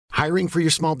Hiring for your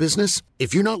small business?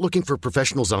 If you're not looking for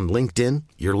professionals on LinkedIn,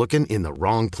 you're looking in the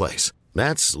wrong place.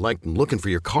 That's like looking for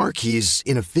your car keys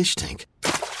in a fish tank.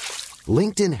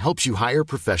 LinkedIn helps you hire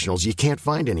professionals you can't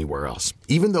find anywhere else,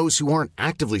 even those who aren't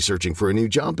actively searching for a new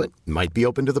job but might be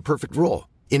open to the perfect role.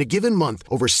 In a given month,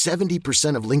 over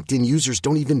 70% of LinkedIn users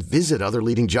don't even visit other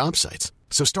leading job sites.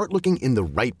 So start looking in the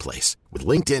right place. With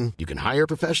LinkedIn, you can hire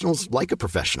professionals like a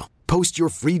professional. Post your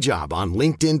free job on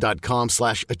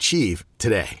linkedin.com/achieve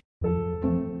today.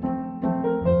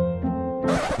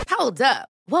 Hold up.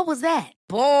 What was that?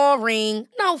 Boring.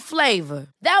 No flavor.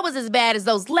 That was as bad as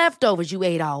those leftovers you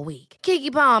ate all week.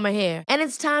 Keke Palmer here. And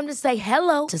it's time to say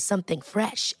hello to something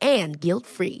fresh and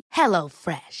guilt-free. Hello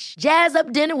Fresh. Jazz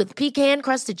up dinner with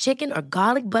pecan-crusted chicken or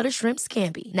garlic butter shrimp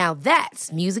scampi. Now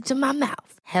that's music to my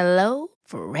mouth. Hello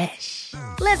Fresh.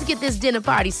 Let's get this dinner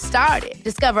party started.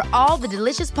 Discover all the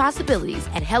delicious possibilities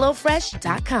at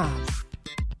hellofresh.com.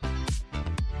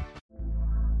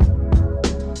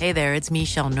 Hey there, it's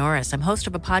Michelle Norris. I'm host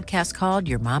of a podcast called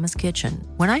Your Mama's Kitchen.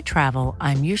 When I travel,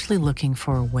 I'm usually looking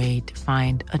for a way to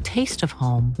find a taste of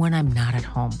home when I'm not at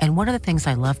home. And one of the things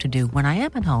I love to do when I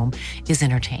am at home is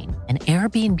entertain. And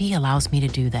Airbnb allows me to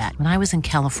do that. When I was in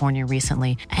California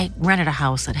recently, I rented a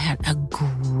house that had a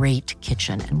great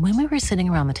kitchen. And when we were sitting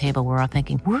around the table, we're all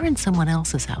thinking, we're in someone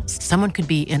else's house. Someone could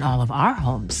be in all of our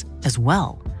homes as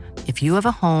well. If you have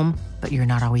a home, but you're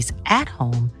not always at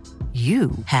home,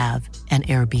 you have an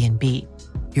Airbnb.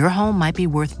 Your home might be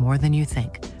worth more than you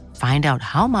think. Find out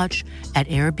how much at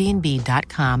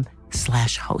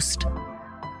airbnb.com/host.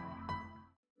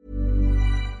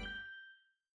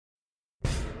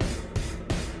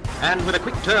 And with a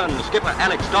quick turn, skipper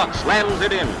Alex Dock slams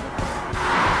it in.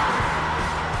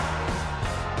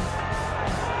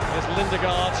 There's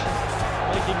Lindegaard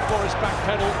making Forrest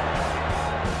backpedal.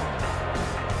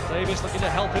 Davis looking to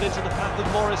help it into the path of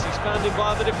Morris. He's found him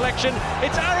via the deflection.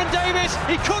 It's Aaron Davis.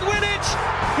 He could win it.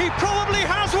 He probably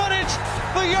has won it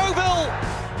for Yeovil.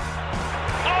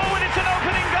 Oh, and it's an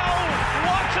opening goal.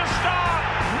 What a start.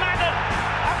 Madden,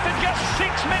 after just 6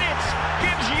 minutes,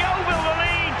 gives Yeovil the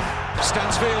lead.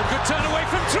 Stansfield, good turn away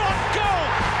from Trot. Goal.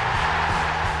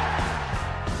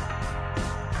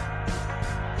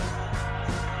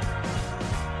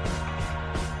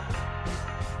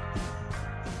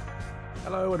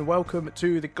 Hello and welcome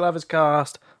to the Glovers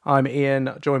Cast. I'm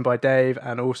Ian, joined by Dave,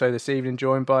 and also this evening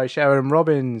joined by Sharon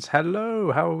Robbins.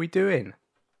 Hello, how are we doing?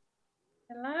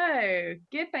 Hello,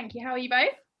 good, thank you. How are you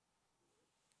both?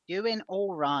 Doing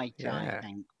all right, Yeah. I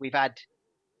think. We've had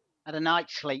a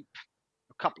night's sleep,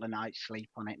 a couple of nights sleep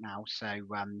on it now, so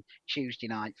Tuesday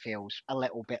night feels a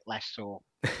little bit less sore.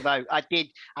 Although I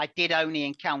did only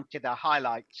encounter the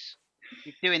highlights.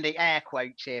 You're doing the air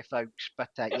quotes here, folks, but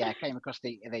yeah, I came across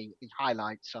the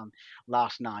highlights on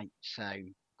last night, so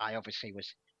I obviously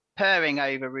was purring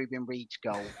over Ruben Reed's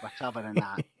goal, but other than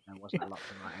that, there wasn't a lot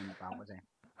to write home about, was it?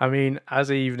 I mean,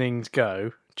 as evenings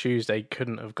go, Tuesday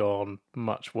couldn't have gone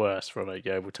much worse from a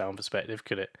Yeovil Town perspective,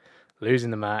 could it?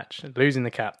 Losing the match, losing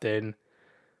the captain,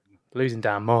 losing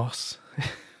Dan Moss.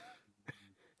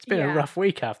 It's been a rough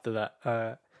week after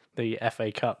that, the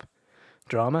FA Cup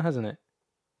drama, hasn't it?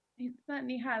 It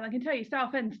certainly has. I can tell you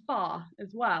Southend's far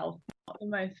as well. Not the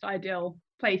most ideal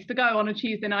place to go on a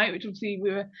Tuesday night, which obviously we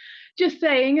were just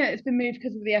saying it's been moved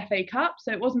because of the FA Cup,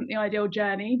 so it wasn't the ideal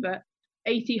journey, but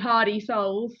 80 hardy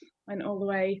souls went all the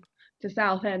way to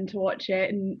Southend to watch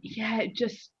it, and yeah, it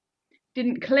just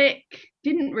didn't click,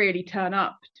 didn't really turn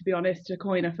up, to be honest, to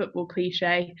coin a football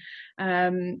cliche.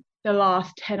 The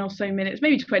last 10 or so minutes,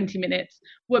 maybe 20 minutes,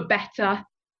 were better,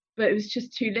 but it was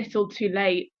just too little too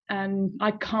late. And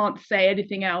I can't say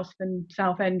anything else than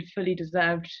Southend fully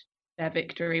deserved their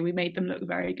victory. We made them look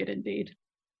very good indeed.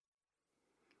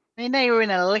 I mean, they were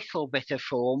in a little bit of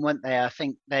form, weren't they? I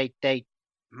think they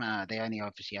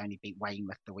only beat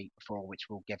Weymouth the week before, which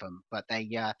we'll give them. But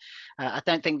I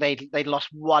don't think they'd lost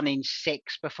 1 in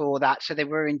 6 before that, so they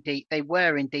were in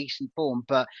decent form.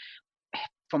 But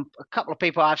from a couple of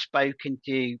people I've spoken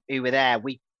to who were there,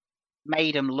 we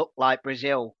made them look like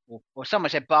Brazil, or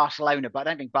someone said Barcelona, but I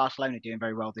don't think Barcelona are doing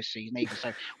very well this season either.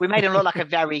 So we made them look like a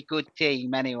very good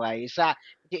team anyway. Do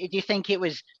you think it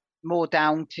was more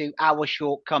down to our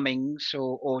shortcomings,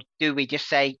 or do we just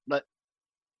say, look,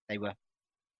 they were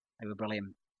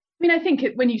brilliant? I mean, I think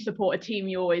when you support a team,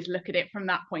 you always look at it from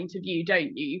that point of view,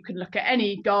 don't you? You can look at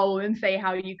any goal and say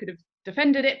how you could have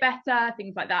defended it better,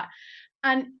 things like that.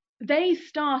 And they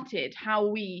started how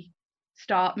we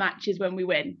start matches when we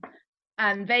win.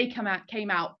 And they came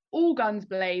out all guns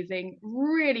blazing,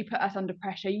 really put us under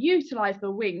pressure, utilised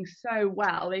the wings so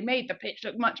well. They made the pitch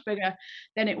look much bigger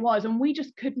than it was, and we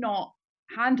just could not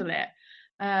handle it.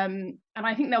 And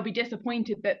I think they'll be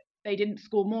disappointed that they didn't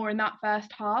score more in that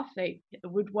first half. They hit the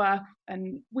woodwork,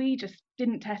 and we just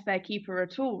didn't test their keeper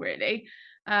at all, really.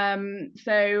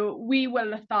 So we were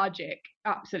lethargic,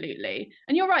 absolutely.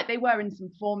 And you're right, they were in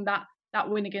some form. That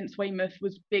win against Weymouth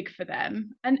was big for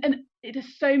them. And it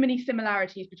has so many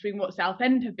similarities between what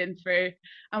Southend have been through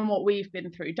and what we've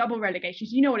been through. Double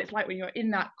relegations. You know what it's like when you're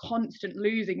in that constant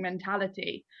losing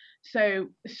mentality. So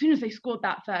as soon as they scored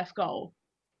that first goal,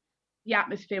 the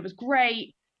atmosphere was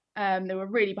great. They were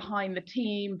really behind the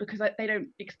team because they don't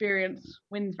experience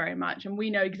wins very much. And we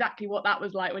know exactly what that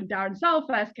was like when Darren Sarll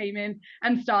first came in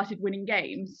and started winning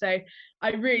games. So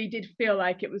I really did feel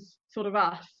like it was sort of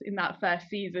us in that first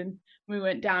season. We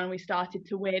went down and we started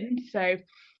to win. So,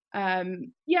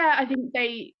 I think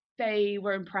they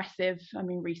were impressive. I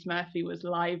mean, Rhys Murphy was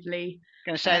lively.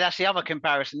 Going to say that's the other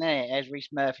comparison there, as Rhys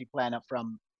Murphy playing up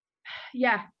front.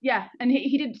 Yeah. And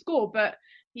he didn't score, but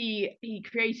he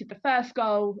created the first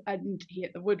goal and he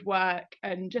hit the woodwork,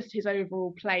 and just his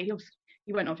overall play.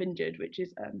 He went off injured, which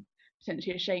is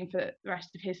potentially a shame for the rest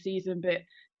of his season, but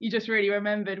you just really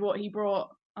remembered what he brought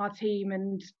our team.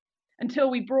 And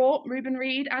until we brought Ruben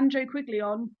Reid and Joe Quigley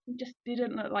on, he just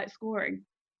didn't look like scoring.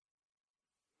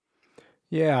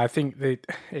 Yeah, I think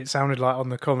it sounded like on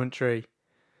the commentary,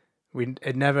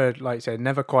 it never, like you said,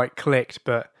 never quite clicked,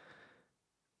 but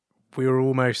we were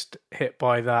almost hit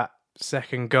by that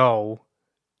second goal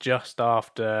just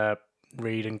after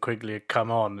Reid and Quigley had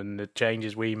come on, and the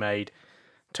changes we made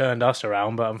turned us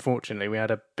around, but unfortunately we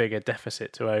had a bigger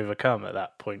deficit to overcome at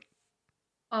that point.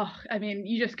 Oh, I mean,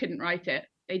 you just couldn't write it.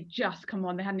 They just come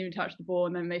on, they hadn't even touched the ball,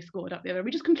 and then they scored up the other.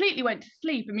 We just completely went to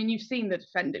sleep. I mean, you've seen the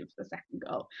defending for the second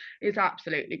goal. It's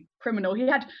absolutely criminal. He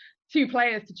had two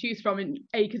players to choose from in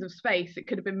acres of space. It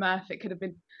could have been Murphy, it could have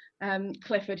been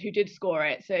Clifford, who did score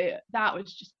it. So that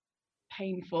was just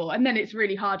painful. And then it's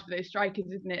really hard for those strikers,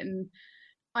 isn't it? And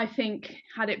I think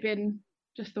had it been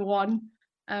just the one,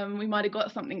 we might have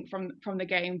got something from the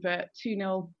game, but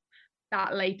 2-0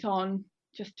 that late on,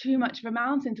 just too much of a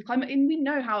mountain to climb. And we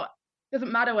know how it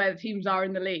doesn't matter where the teams are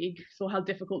in the league, saw how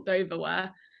difficult Dover were.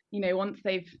 You know, once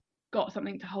they've got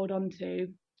something to hold on to,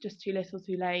 just too little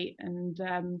too late. And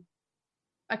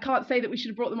I can't say that we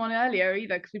should have brought them on earlier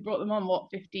either, because we brought them on,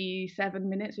 57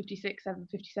 minutes.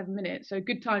 So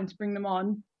good time to bring them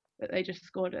on, but they just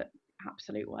scored at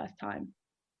absolute worst time.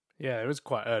 Yeah, it was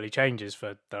quite early changes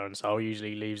for Darren Sarll.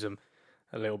 Usually leaves them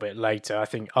a little bit later. I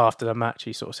think after the match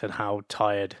he sort of said how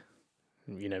tired,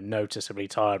 noticeably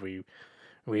tired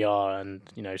we are, and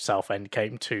Southend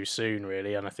came too soon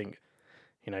really, and I think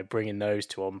bringing those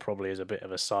two on probably is a bit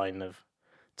of a sign of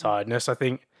tiredness. I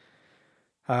think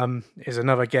is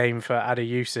another game for Adi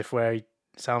Yussuf where he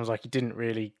sounds like he didn't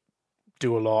really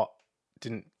do a lot,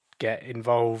 didn't get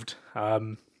involved.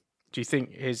 Do you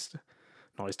think his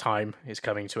time is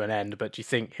coming to an end, but do you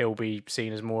think he'll be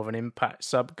seen as more of an impact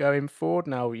sub going forward?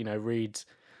 Now, Reid's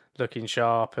looking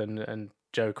sharp, and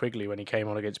Joe Quigley, when he came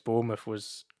on against Bournemouth,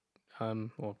 was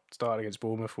started against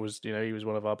Bournemouth, was he was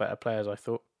one of our better players, I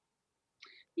thought.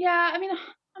 Yeah, I mean,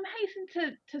 I'm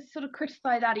hesitant to sort of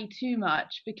criticise Adi too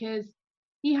much, because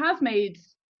he has made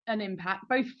an impact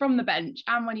both from the bench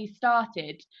and when he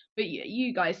started. But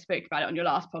you guys spoke about it on your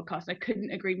last podcast. I couldn't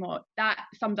agree more. That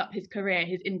sums up his career,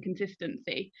 his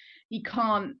inconsistency. He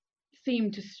can't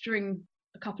seem to string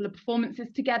a couple of performances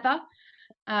together.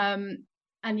 And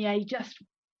yeah, he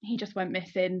just went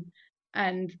missing.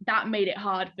 And that made it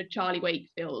hard for Charlie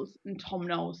Wakefield and Tom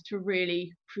Knowles to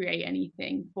really create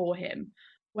anything for him.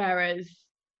 Whereas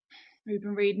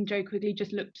Ruben Reid and Joe Quigley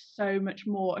just looked so much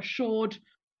more assured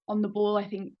on the ball. I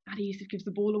think Adi Yussuf gives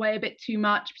the ball away a bit too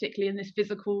much, particularly in this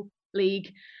physical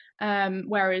league,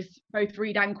 whereas both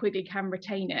Reid and Quigley can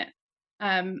retain it.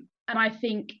 And I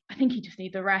think he just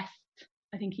needs a rest.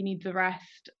 I think he needs a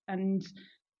rest, and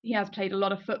he has played a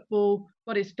lot of football,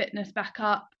 got his fitness back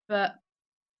up, but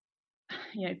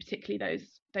particularly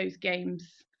those games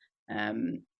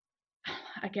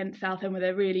against Southend where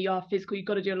they really are physical, you've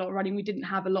got to do a lot of running. We didn't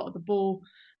have a lot of the ball,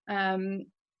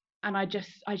 and I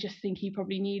just think he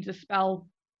probably needs a spell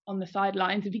on the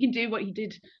sidelines. If he can do what he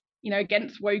did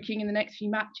against Woking in the next few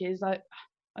matches, I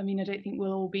don't think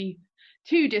we'll all be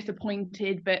too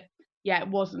disappointed. But yeah, it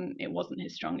wasn't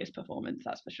his strongest performance,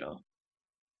 that's for sure.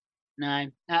 No,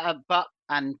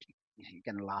 and you're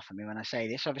going to laugh at me when I say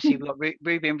this. Obviously,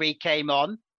 Ruben Reid came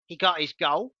on. He got his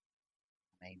goal.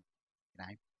 I mean,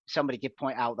 somebody did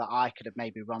point out that I could have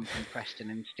maybe run from Preston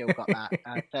and still got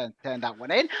that turned that one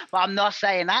in. But I'm not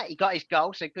saying that. He got his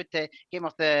goal, so good to get him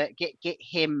off get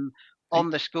him on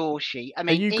the score sheet. I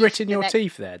mean, are you gritting your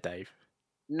teeth there, Dave?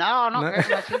 No, I'm not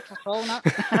very much at all.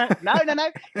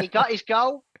 No. He got his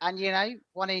goal, and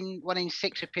one in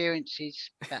 6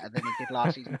 appearances better than he did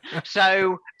last season.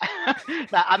 So,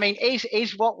 I mean,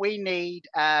 is what we need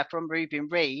from Ruben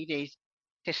Reid is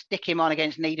to stick him on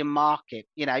against Needham Market.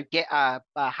 Get a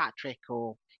hat trick,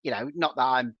 or not that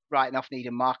I'm writing off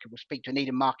Needham Market. We'll speak to a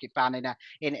Needham Market fan in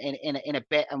a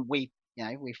bit, and we've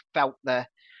felt the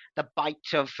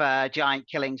bite of Giant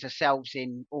Killings ourselves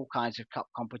in all kinds of cup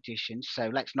competitions. So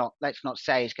let's not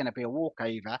say it's going to be a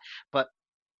walkover. But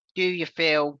do you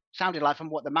feel, sounded like from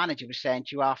what the manager was saying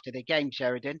to you after the game,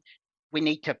 Sheridan, we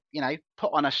need to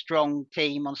put on a strong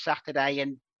team on Saturday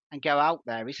and go out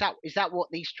there? Is that what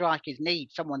these strikers need?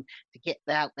 Someone to get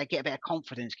out there, get a bit of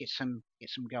confidence, get some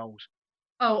goals.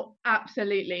 Oh,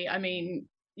 absolutely. I mean,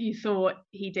 you saw what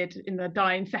he did in the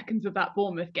dying seconds of that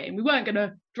Bournemouth game. We weren't going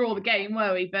to draw the game,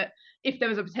 were we? But if there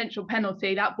was a potential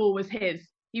penalty, that ball was his.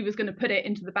 He was going to put it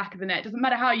into the back of the net. Doesn't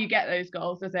matter how you get those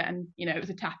goals, does it? And, it was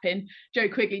a tap in. Joe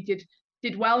Quigley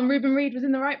did well, and Ruben Reid was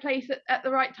in the right place at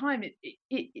the right time.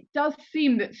 It does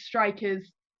seem that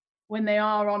strikers, when they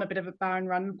are on a bit of a barren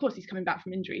run, of course he's coming back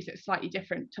from injury, so it's slightly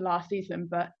different to last season,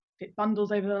 but if it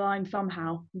bundles over the line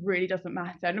somehow, it really doesn't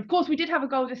matter. And of course we did have a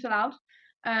goal disallowed.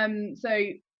 So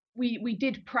we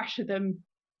did pressure them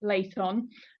late on.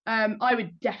 I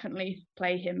would definitely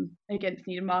play him against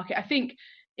Needham Market. I think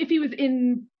if he was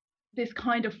in this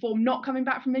kind of form, not coming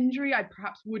back from injury, I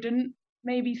perhaps wouldn't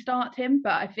maybe start him.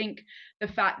 But I think the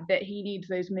fact that he needs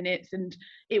those minutes, and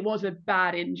it was a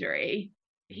bad injury,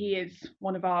 he is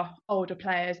one of our older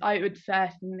players. I would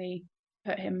certainly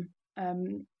put him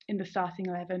in the starting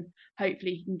 11.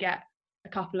 Hopefully he can get a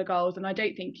couple of goals, and I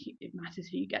don't think it matters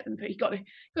who you get them. But he got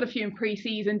a few in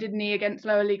pre-season, didn't he, against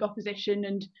lower league opposition,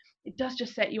 and it does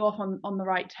just set you off on the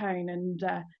right tone. And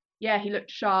he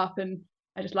looked sharp, and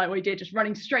I just like what he did, just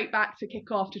running straight back to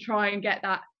kick off to try and get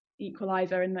that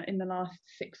equaliser in the last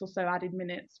 6 or so added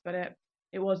minutes, but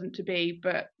it wasn't to be.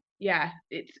 But yeah,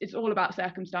 it's all about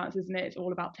circumstances, isn't it? It's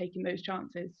all about taking those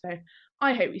chances. So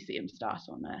I hope we see him start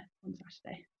on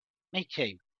Saturday. Me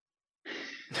too.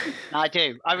 I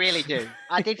do. I really do.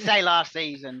 I did say last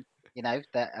season,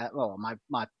 that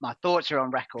my thoughts are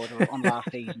on record on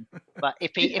last season. But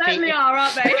if he are,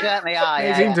 aren't they? Certainly are.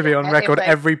 They seem to be on record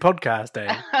every podcast day.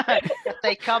 If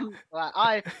they come,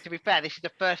 to be fair, this is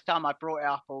the first time I brought it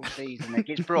up all season. It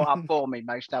gets brought up for me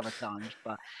most other times,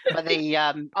 but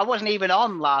I wasn't even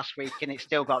on last week and it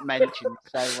still got mentioned.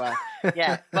 So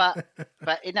but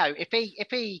if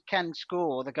he can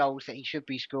score the goals that he should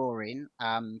be scoring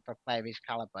for a player of his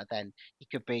caliber, then he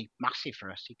could be massive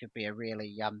for us. He could be a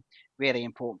really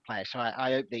important player. So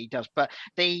I hope that he does. But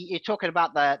you're talking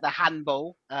about the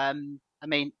handball. I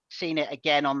mean, seeing it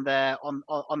again on the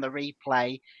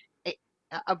replay.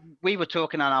 We were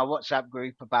talking on our WhatsApp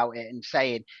group about it and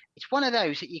saying it's one of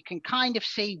those that you can kind of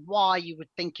see why you would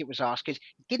think it was ours, because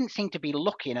he didn't seem to be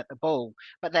looking at the ball.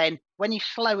 But then when you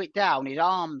slow it down, his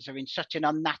arms are in such an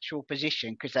unnatural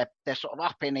position because they're sort of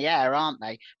up in the air, aren't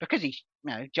they? Because he's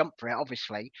jumped for it,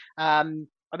 obviously. I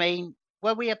mean,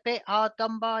 were we a bit hard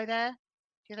done by there, do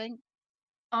you think?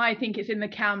 I think it's in the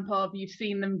camp of you've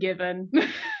seen them given.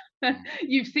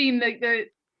 You've seen the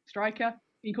striker.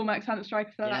 You call Max Hunt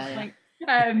striker for that, I think.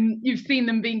 You've seen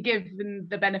them being given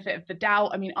the benefit of the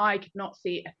doubt. I mean, I could not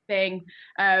see a thing.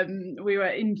 We were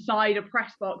inside a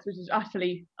press box, which is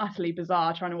utterly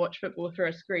bizarre, trying to watch football through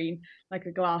a screen, like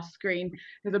a glass screen.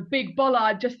 There's a big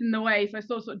bollard just in the way, so I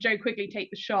saw sort of Joe Quigley take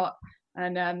the shot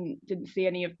and didn't see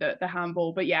any of the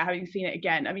handball. But yeah, having seen it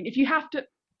again, I mean, if you have to,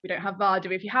 we don't have VAR, do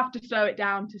we? If you have to slow it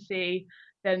down to see,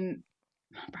 then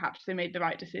perhaps they made the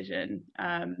right decision.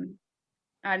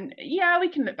 And yeah, we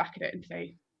can look back at it and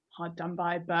say hard done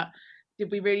by, but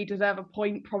did we really deserve a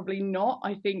point? Probably not.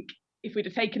 I think if we'd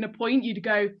have taken a point, you'd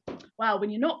go, well, when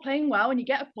you're not playing well and you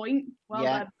get a point,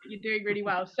 well, you're doing really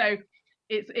well. So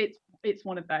it's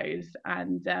one of those.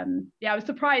 And I was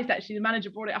surprised actually the manager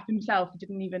brought it up himself. I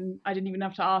didn't even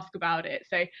have to ask about it.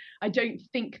 So I don't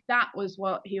think that was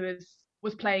what he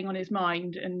was playing on his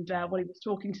mind and what he was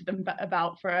talking to them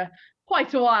about for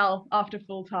quite a while after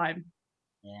full time.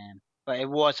 Yeah. But it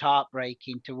was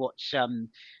heartbreaking to watch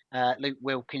Luke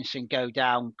Wilkinson go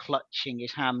down clutching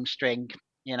his hamstring.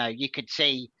 You could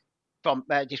see from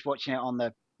just watching it on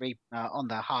the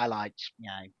highlights.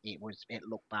 It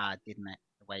looked bad, didn't it?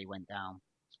 The way he went down.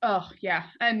 Oh yeah,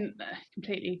 and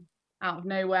completely out of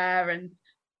nowhere, and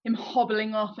him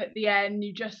hobbling off at the end.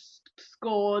 You just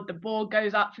scored. The ball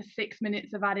goes up for 6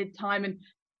 minutes of added time, and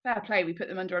fair play. We put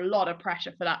them under a lot of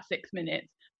pressure for that 6 minutes.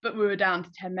 But we were down to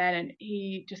 10 men and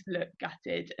he just looked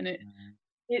gutted. And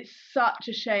it's such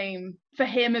a shame for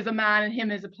him as a man and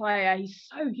him as a player. He's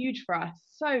so huge for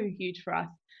us,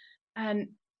 and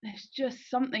there's just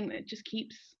something that just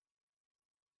keeps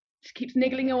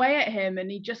niggling away at him, and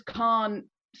he just can't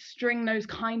string those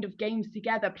kind of games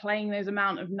together, playing those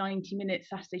amount of 90 minutes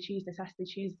Saturday,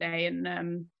 Tuesday,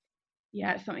 and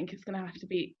it's something that's going to have to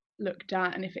be looked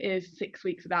at. And if it is 6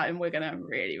 weeks without him, we're going to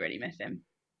really, really miss him.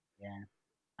 Yeah,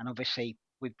 and obviously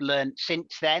we've learned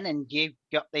since then, and you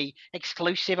got the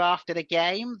exclusive after the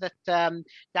game, that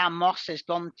Dan Moss has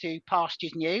gone to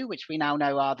pastures new, which we now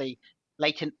know are the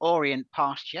Leyton Orient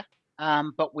pasture.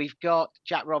 But we've got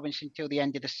Jack Robinson till the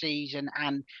end of the season,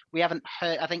 and we haven't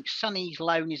heard. I think Sonny's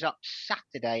loan is up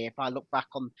Saturday. If I look back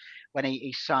on when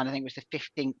he signed, I think it was the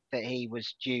 15th that he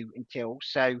was due until.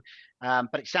 So,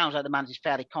 but it sounds like the manager's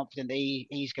fairly confident that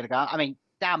he's going to go. I mean,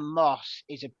 Dan Moss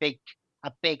is a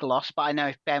big loss, but I know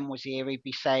if Ben was here, he'd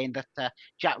be saying that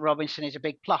Jack Robinson is a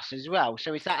big plus as well.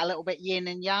 So is that a little bit yin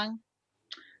and yang?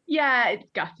 Yeah, it's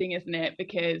gutting, isn't it?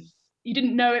 Because you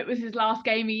didn't know it was his last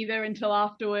game either until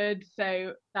afterwards,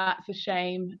 so that's a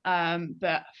shame.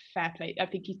 But fair play. I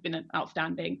think he's been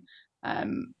outstanding.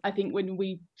 I think when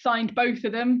we signed both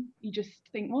of them, you just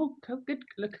think, well, good.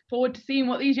 Look forward to seeing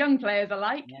what these young players are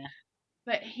like. Yeah.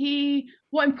 But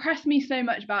what impressed me so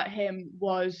much about him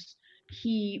was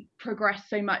he progressed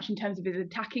so much in terms of his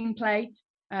attacking play.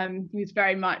 He was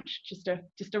very much just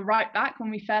a right back when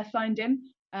we first signed him,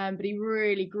 but he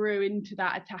really grew into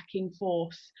that attacking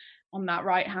force on that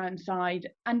right hand side,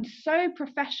 and so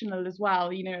professional as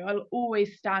well. You know, I'll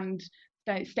always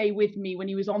stay with me when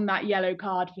he was on that yellow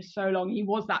card for so long. He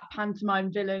was that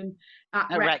pantomime villain at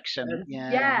Wrexham.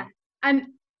 Yeah, and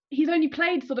he's only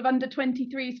played sort of under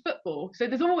 23s football, so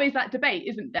there's always that debate,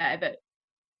 isn't there, that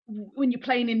when you're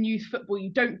playing in youth football you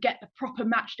don't get the proper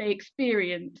match day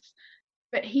experience.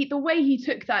 But the way he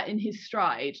took that in his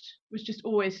stride was just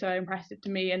always so impressive to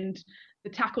me, and the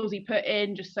tackles he put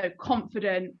in, just so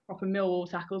confident, proper Millwall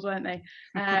tackles, weren't they?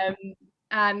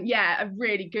 And yeah, a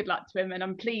really good luck to him. And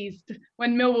I'm pleased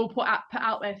when Millwall put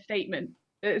out their statement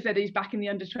that said he's back in the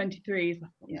under 23s.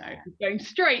 He's going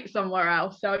straight somewhere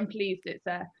else. So I'm pleased it's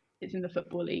in the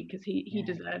Football League, because he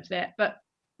deserves it. But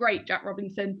great, Jack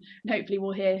Robinson, and hopefully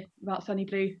we'll hear about Sonny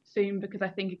Blue soon, because I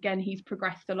think again he's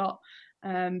progressed a lot.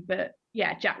 But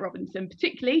yeah, Jack Robinson,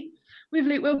 particularly with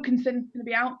Luke Wilkinson going to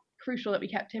be out, crucial that we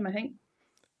kept him, I think.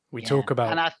 We talk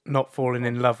about not falling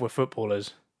in love with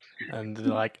footballers, and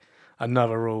like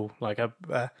another rule, like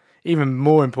even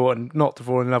more important, not to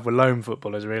fall in love with lone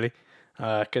footballers, really,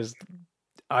 because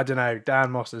I don't know,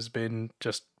 Dan Moss has been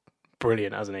just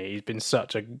brilliant, hasn't he? He's been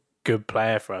such a good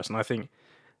player for us, and I think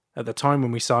at the time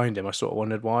when we signed him, I sort of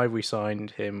wondered why we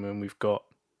signed him when we've got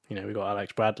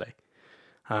Alex Bradley,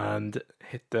 and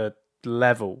hit the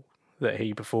level that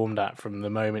he performed at from the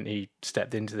moment he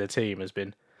stepped into the team has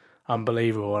been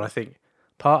unbelievable. And I think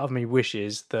part of me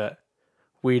wishes that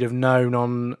we'd have known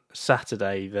on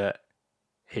Saturday that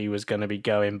he was going to be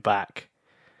going back,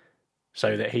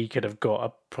 so that he could have got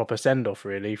a proper send-off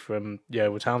really from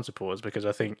Yeovil Town supporters, because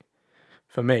I think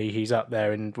for me he's up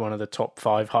there in one of the top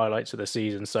 5 highlights of the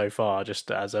season so far,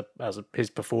 just as his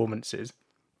performances,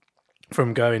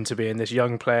 from going to being this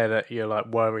young player that you're like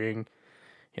worrying,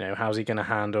 how's he going to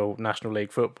handle National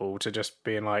League football, to just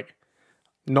being like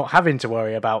not having to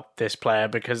worry about this player,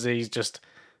 because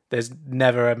there's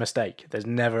never a mistake, there's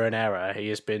never an error. He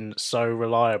has been so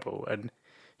reliable, and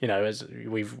as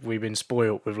we've been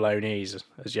spoilt with loanees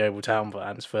as Yeovil Town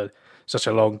fans for such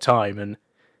a long time, and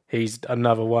he's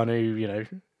another one who,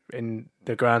 in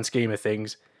the grand scheme of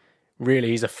things, really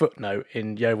he's a footnote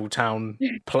in Yeovil Town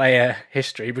player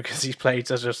history, because he's played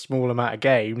such a small amount of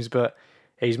games, but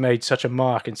he's made such a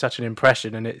mark and such an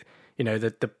impression. And it,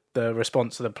 the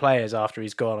response to the players after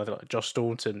he's gone, I think like Josh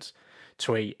Staunton's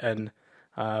tweet, and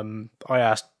I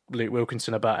asked Luke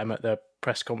Wilkinson about him at the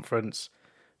press conference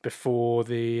before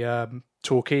the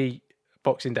Torquay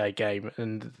Boxing Day game,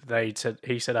 and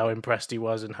he said how impressed he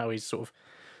was, and how he's sort of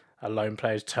a lone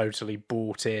player's totally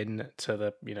bought in to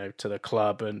the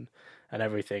club and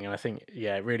everything. And I think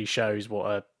it really shows what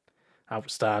a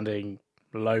outstanding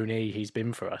loanee he's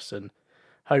been for us. And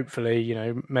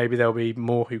hopefully, maybe there'll be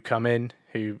more who come in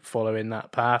who follow in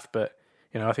that path. But,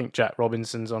 I think Jack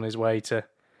Robinson's on his way to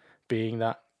being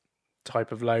that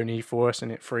type of loanee for us,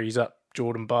 and it frees up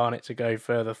Jordan Barnett to go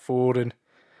further forward. And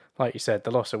like you said,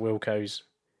 the loss of Wilco's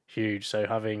huge. So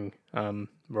having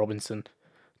Robinson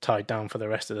tied down for the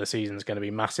rest of the season is going to be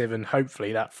massive. And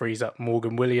hopefully that frees up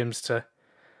Morgan Williams to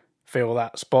fill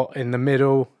that spot in the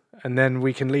middle. And then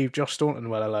we can leave Josh Staunton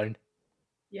well alone.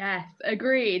 Yes,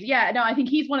 agreed. Yeah, no, I think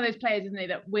he's one of those players, isn't he,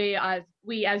 that we as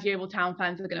Yeovil Town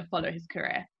fans are going to follow his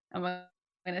career, and we're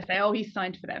going to say, oh, he's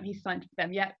signed for them.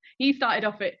 Yeah, he started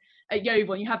off at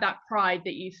Yeovil, and you have that pride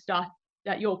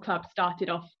that your club started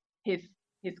off his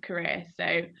career.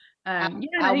 So how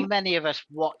many of us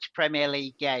watch Premier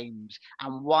League games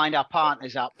and wind our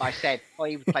partners up by saying, oh,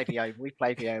 he played for Yeovil, we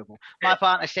played for Yeovil. My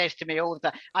partner says to me all the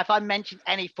time, if I mention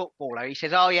any footballer, he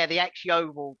says, oh yeah, the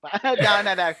ex-Yeovil.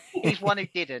 No, he's one who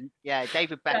didn't. Yeah,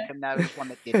 David Beckham, no, he's one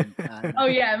that didn't. Oh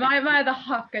yeah, my other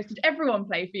half goes, did everyone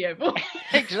play for Yeovil?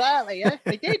 Exactly, yeah,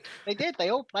 they did, they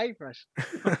all played for us.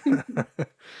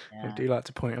 I do like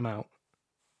to point them out.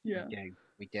 Yeah.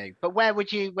 We do. But where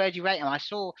would you rate him? I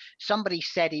saw somebody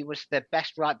said he was the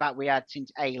best right back we had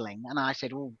since Ayling, and I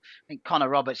said, "Oh, I think Connor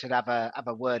Roberts would have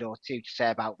a word or two to say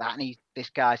about that." And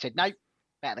this guy said, "No,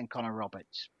 better than Connor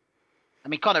Roberts." I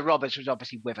mean, Connor Roberts was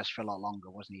obviously with us for a lot longer,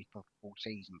 wasn't he, for the full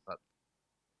season? But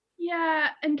yeah,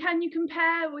 and can you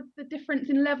compare with the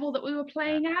difference in level that we were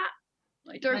playing at?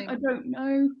 I don't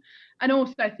know. And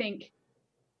also, I think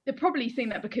they're probably seeing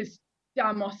that because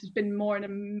Darren Moss has been more in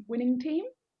a winning team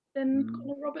than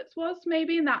Connor Roberts was,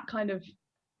 maybe, and that kind of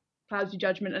clouds your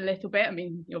judgment a little bit. I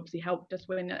mean, he obviously helped us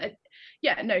win.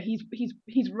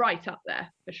 He's right up there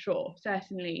for sure,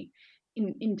 certainly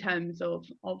in terms of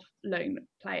loan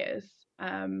players.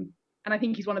 And I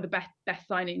think he's one of the best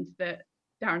signings that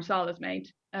Darren Sarll has made.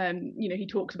 He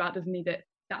talks about, doesn't he,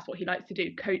 that's what he likes to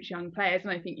do, coach young players.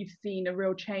 And I think you've seen a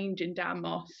real change in Dan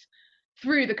Moss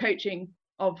through the coaching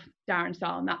of Darren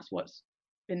Sarll, and that's what's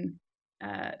been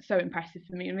so impressive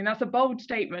for me. I mean, that's a bold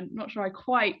statement. I'm not sure I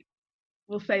quite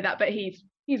will say that, but he's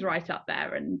right up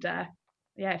there. And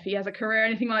if he has a career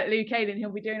anything like Luke Ayling,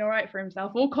 he'll be doing all right for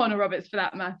himself, or Connor Roberts for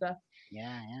that matter.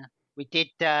 Yeah. We did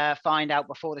find out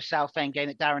before the Southend game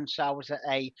that Darren Sarll was at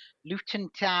a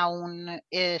Luton Town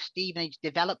Stevenage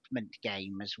development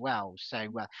game as well. So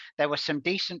there were some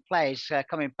decent players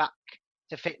coming back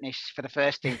to fitness for the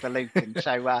first team for Luton.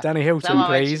 So Danny Hilton,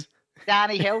 please.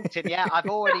 Danny Hilton, yeah, I've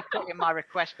already put in my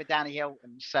request for Danny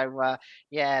Hilton. So,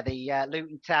 the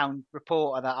Luton Town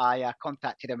reporter that I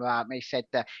contacted him about me said,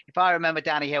 if I remember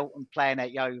Danny Hilton playing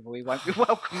at Yeovil, he won't be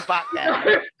welcome back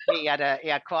there. he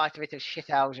had quite a bit of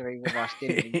shithousery with us,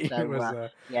 didn't he? So,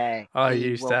 I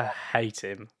used to hate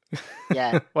him.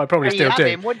 Yeah. Well, I probably still do.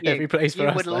 Him, wouldn't you? If he plays for you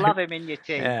us, would love him in your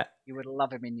team. Yeah. You would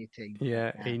love him in your team.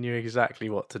 Yeah, he knew exactly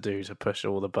what to do to push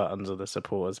all the buttons of the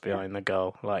supporters behind the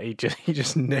goal. Like he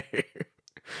just knew.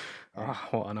 Oh,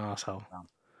 what an arsehole.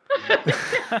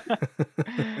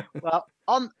 Well,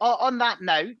 on that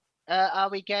note, are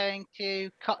we going to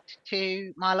cut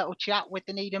to my little chat with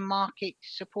the Needham Market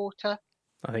supporter?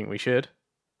 I think we should.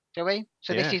 Shall we?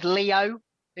 So this is Leo,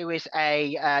 who is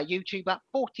a YouTuber,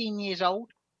 14 years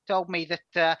old. Told me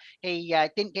that he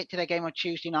didn't get to the game on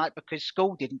Tuesday night because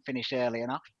school didn't finish early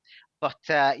enough. But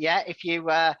if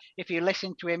you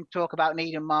listen to him talk about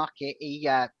Needham Market, he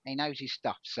knows his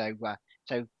stuff. So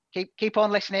keep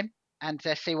on listening and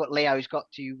see what Leo's got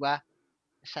to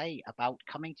say about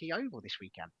coming to Yeovil this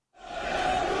weekend.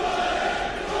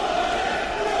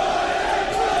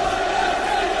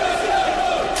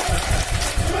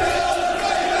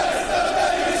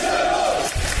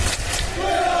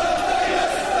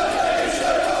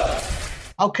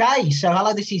 Okay, so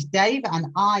hello, this is Dave, and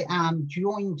I am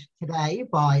joined today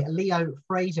by Leo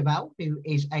Fraserveld, who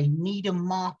is a Needham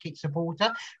Market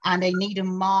supporter and a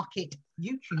Needham Market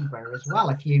YouTuber as well.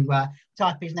 If you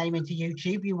type his name into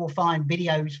YouTube, you will find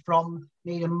videos from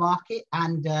Needham Market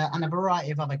and a variety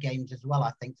of other games as well,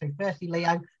 I think. So firstly,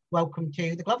 Leo, welcome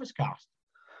to the Glovers Cast.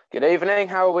 Good evening,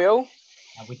 how are we all?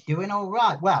 We're doing all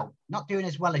right. Well, not doing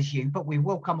as well as you, but we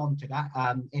will come on to that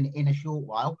in a short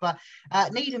while. But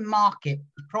Needham Market,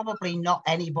 probably not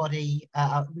anybody,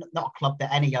 not a club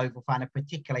that any Yeovil fan have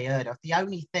particularly heard of. The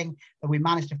only thing that we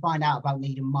managed to find out about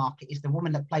Needham Market is the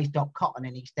woman that plays Dot Cotton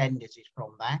in EastEnders is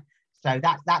from there. So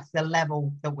that's the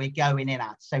level that we're going in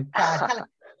at. So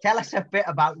tell us a bit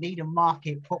about Needham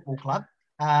Market Football Club.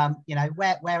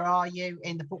 Where are you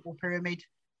in the football pyramid?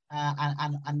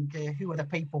 And who are the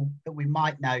people that we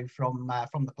might know from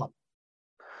the club?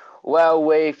 Well,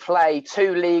 we play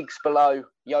 2 leagues below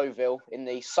Yeovil in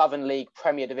the Southern League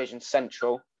Premier Division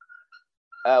Central.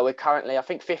 We're currently, I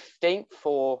think, 15th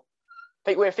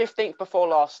we were 15th before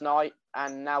last night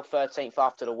and now 13th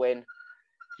after the win.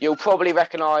 You'll probably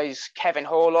recognise Kevin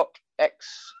Horlock,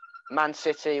 ex-Man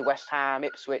City, West Ham,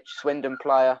 Ipswich, Swindon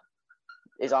player,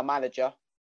 is our manager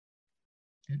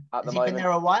at the moment. Has he been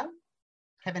there a while?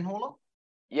 Kevin Horlock?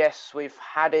 Yes, we've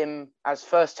had him as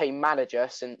first team manager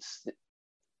since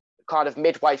kind of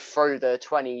midway through the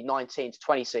 2019 to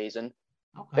 20 season.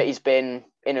 Okay. But he's been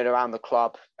in and around the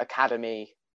club,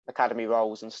 academy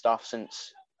roles and stuff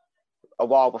since a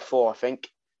while before, I think.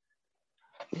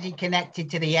 Is he connected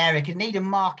to the area? Because Needham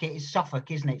Market is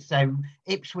Suffolk, isn't it? So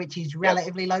Ipswich is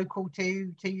relatively local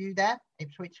to you there.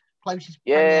 Ipswich closest.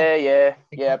 Yeah.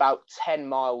 About 10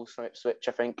 miles from Ipswich,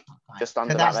 I think. Okay. Just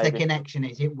under that. So that's the connection,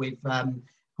 is it, with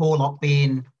Horlock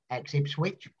being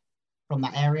ex-Ipswich from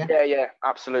that area? Yeah,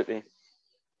 absolutely.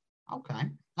 Okay.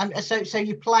 And so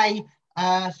you play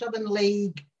Southern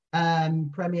League,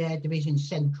 Premier Division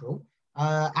Central,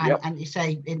 and you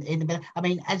say in the middle. I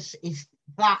mean, is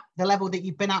that the level that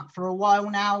you've been at for a while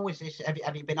now?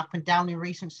 Have you been up and down in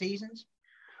recent seasons?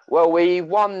 Well, we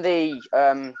won the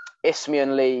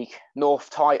Isthmian League North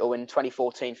title in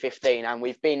 2014-15, and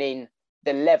we've been in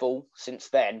the level since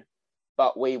then.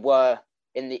 But we were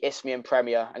in the Isthmian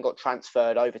Premier and got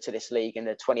transferred over to this league in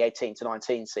the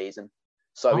 2018-19 season.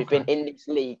 So we've been in this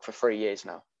league for 3 years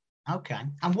now. Okay.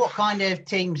 And what kind of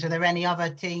teams? Are there any other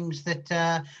teams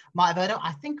that might have heard of?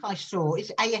 I think I saw,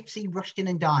 is AFC Rushden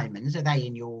and Diamonds, are they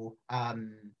in your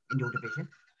division?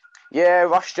 Yeah,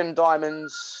 Rushden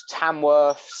Diamonds,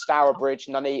 Tamworth, Stourbridge,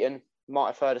 Nuneaton. Might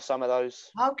have heard of some of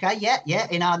those. Okay, yeah.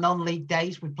 In our non-league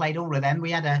days, we played all of them.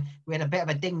 We had a bit of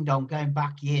a ding-dong going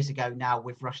back years ago now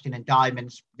with Rushden and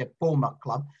Diamonds, the Bournemouth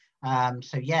club.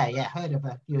 So heard of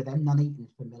a few of them.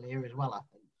 Nuneaton's familiar as well, I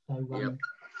think. So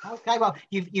okay, well,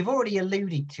 you've already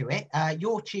alluded to it.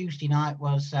 Your Tuesday night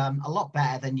was a lot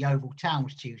better than Yeovil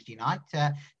Town's Tuesday night.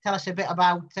 Tell us a bit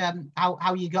about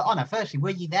how you got on. Firstly, were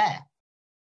you there?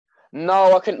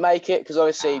 No, I couldn't make it because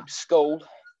obviously school.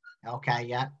 Okay,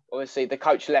 yeah. Obviously, the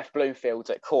coach left Bloomfields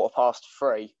at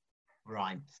 3:15.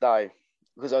 Right. So,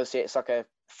 because obviously it's like a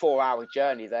 4-hour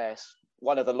journey there. It's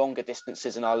one of the longer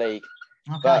distances in our league.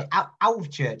 Okay,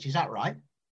 Alvechurch, is that right?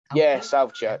 Yeah,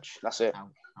 Alvechurch, that's it.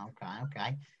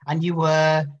 Okay. And you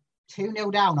were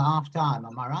 2-0 down at half-time,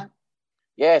 am I right?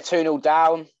 Yeah, 2-0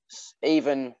 down.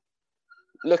 Even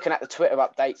looking at the Twitter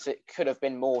updates, it could have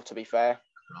been more, to be fair.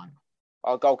 Right.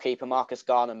 Our goalkeeper, Marcus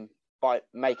Garnham, by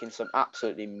making some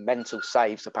absolutely mental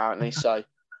saves, apparently. So,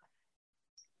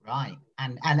 right.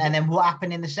 And then what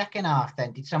happened in the second half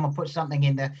then? Did someone put something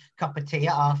in the cup of tea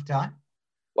at half-time?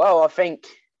 Well, I think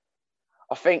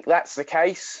that's the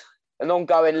case. An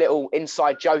ongoing little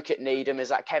inside joke at Needham is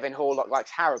that Kevin Horlock likes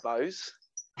Haribos.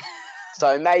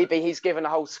 So maybe he's given the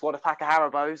whole squad a pack of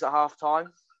Haribos at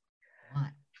half-time.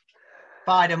 Right.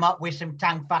 Fired them up with some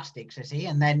Tangfastics, is he?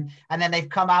 And then they've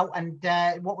come out and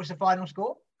what was the final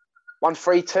score?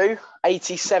 1-3-2,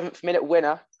 87th minute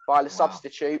winner by the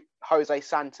substitute, Jose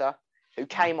Santa, who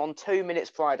came on 2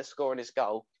 minutes prior to scoring his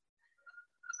goal.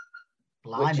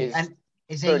 Blimey. And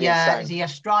is he a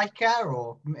striker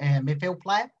or midfield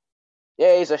player?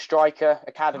 Yeah, he's a striker,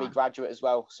 academy graduate as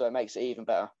well, so it makes it even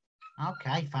better.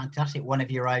 Okay, fantastic. One of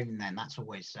your own then. That's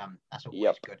always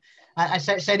good.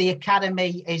 So the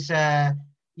academy is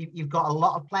you've got a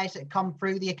lot of players that come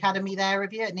through the academy there,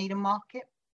 have you, at Needham Market?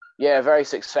 Yeah, very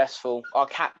successful. Our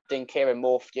captain, Kieran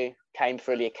Morphew, came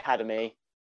through the academy.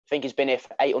 I think he's been here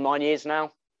for 8 or 9 years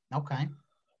now. Okay.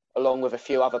 Along with a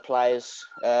few other players,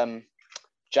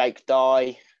 Jake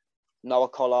Dye, Noah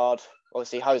Collard,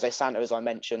 obviously Jose Santa, as I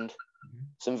mentioned.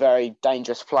 Some very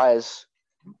dangerous players.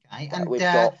 Okay, and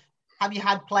have you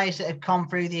had players that have come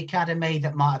through the academy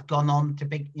that might have gone on to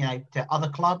to other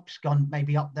clubs, gone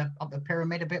maybe up the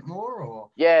pyramid a bit more, or?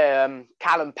 Yeah,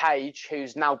 Callum Page,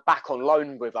 who's now back on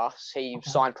loan with us. He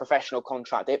signed professional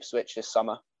contract at Ipswich this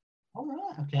summer. Oh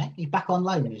right, okay. He's back on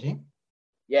loan, is he?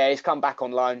 Yeah, he's come back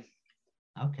on loan.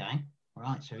 Okay,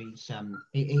 right. So he's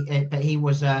but he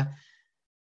was a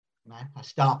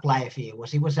star player for you,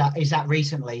 was he? Is that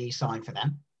recently he signed for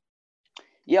them?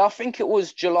 Yeah, I think it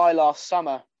was July last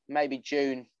summer, maybe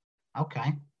June.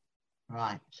 Okay,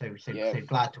 right. So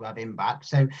glad to have him back.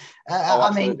 So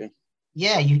I mean,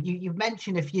 yeah, you've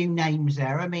mentioned a few names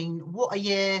there. I mean, what are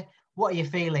your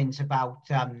feelings about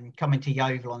coming to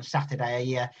Yeovil on Saturday? Are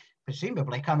you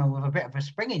presumably coming with a bit of a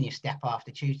spring in your step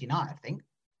after Tuesday night, I think?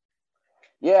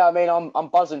 Yeah, I mean, I'm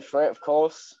buzzing for it, of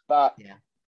course, but yeah.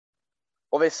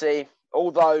 Obviously,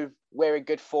 although we're in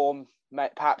good form,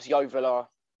 perhaps Yeovil are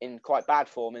in quite bad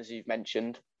form, as you've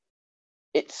mentioned.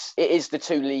 It is the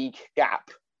 2-league gap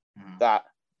that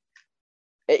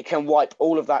it can wipe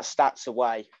all of that stats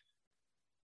away.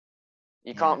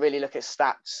 You can't really look at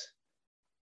stats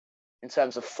in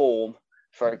terms of form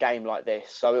for a game like this.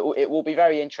 So it will be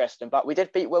very interesting. But we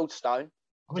did beat Wealdstone.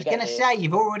 I was going to say,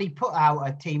 you've already put out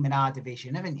a team in our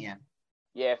division, haven't you?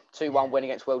 Yeah, 2-1 win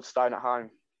against Wealdstone at home.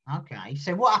 Okay,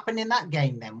 so what happened in that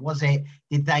game then?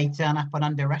 Did they turn up and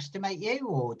underestimate you,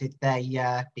 or did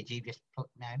you just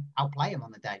outplay them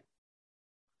on the day?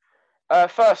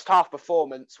 First half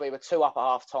performance, we were 2 up at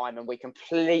half time and we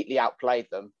completely outplayed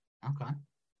them. Okay.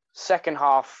 Second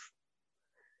half,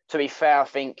 to be fair, I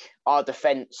think our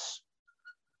defence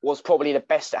was probably the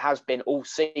best it has been all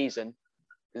season.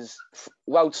 Because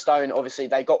Wealdstone, obviously,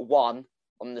 they got one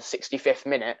on the 65th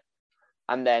minute,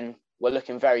 and then we're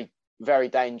looking very, very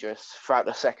dangerous throughout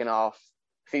the second half.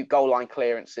 A few goal line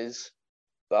clearances,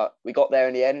 but we got there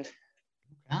in the end.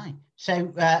 Okay.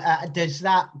 So does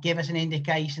that give us an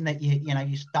indication that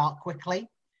you start quickly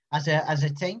as a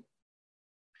team?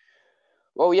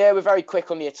 Well, yeah, we're very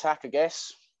quick on the attack, I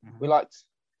guess. Mm-hmm. We like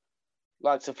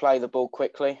to play the ball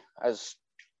quickly, as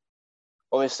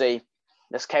obviously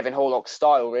that's Kevin Horlock's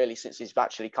style, really, since he's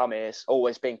actually come here. It's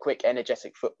always been quick,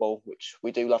 energetic football, which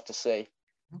we do love to see.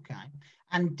 Okay.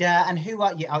 And who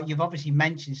are you? You've obviously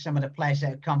mentioned some of the players that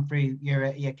have come through your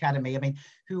academy. I mean,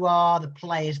 who are the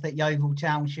players that Yeovil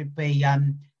Town should be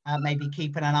maybe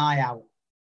keeping an eye out?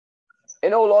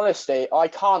 In all honesty, I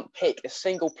can't pick a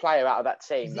single player out of that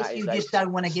team. You just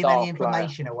don't want to give any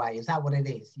information away. Is that what it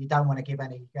is? You don't want to give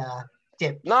any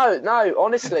tips? No.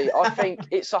 Honestly, I think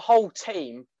it's a whole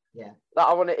team. Yeah. That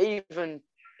I want to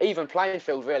even playing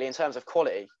field, really, in terms of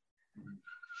quality.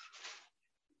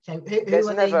 So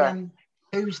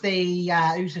who's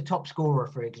the top scorer,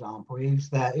 for example? Who's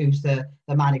the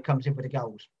man who comes in with the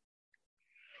goals?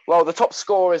 Well, the top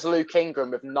scorer is Luke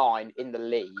Ingram with 9 in the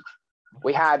league.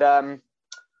 We had, I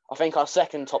think our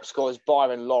second top scorer is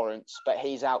Byron Lawrence, but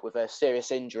he's out with a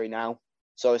serious injury now.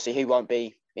 So obviously he won't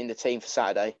be in the team for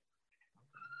Saturday.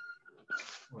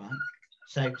 Right.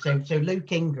 So Luke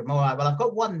Ingram. All right. Well, I've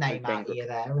got one name out here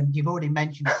there, and you've already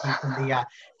mentioned a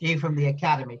few from the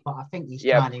academy, but I think he's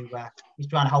trying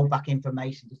to hold back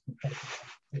information just in case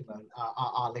people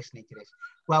are listening to this.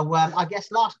 Well, I guess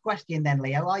last question then,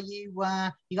 Leo. Are you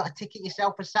got a ticket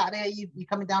yourself for Saturday? Are you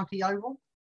coming down to Yeovil?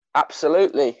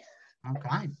 Absolutely.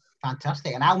 Okay.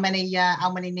 Fantastic. And how many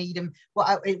need them?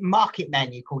 Market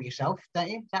men, you call yourself, don't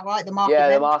you? Is that right? The market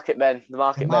men? The market men. The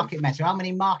market men. So how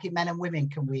many market men and women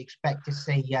can we expect to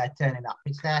see turning up?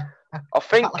 Is there? I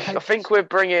think we're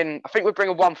bringing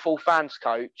one full fans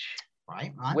coach.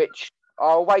 Right. Which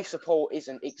our away support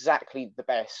isn't exactly the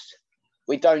best.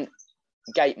 We don't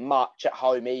gate much at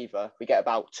home either. We get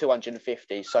about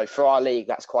 250. So for our league,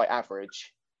 that's quite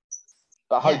average.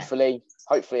 But hopefully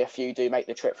a few do make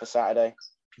the trip for Saturday.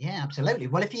 Yeah, absolutely.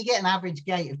 Well, if you get an average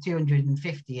gate of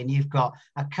 250 and you've got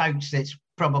a coach that's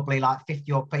probably like 50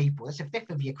 odd people, that's a fifth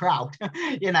of your crowd,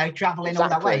 travelling all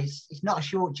that way. It's not a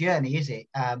short journey, is it?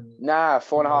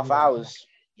 4.5 hours.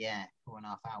 Yeah,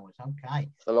 4.5 hours. Okay.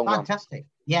 It's a long one. Fantastic.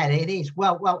 Yeah, it is.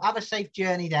 Well, have a safe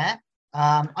journey there.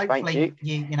 Hopefully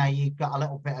you've got a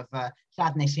little bit of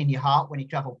sadness in your heart when you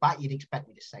travel back. You'd expect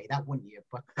me to say that, wouldn't you?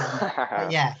 But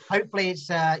yeah, hopefully it's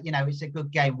it's a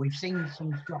good game. We've seen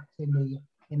some drops in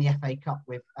the FA Cup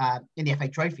in the FA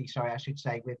Trophy, sorry, I should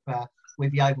say,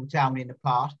 with Yeovil Town in the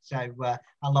past. So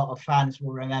a lot of fans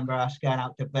will remember us going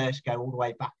out to Burscough all the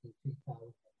way back in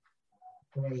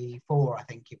 2003-4, I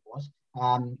think it was.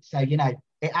 So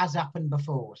it has happened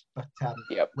before, but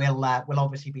we'll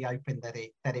obviously be hoping that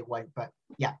it won't. But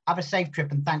yeah, have a safe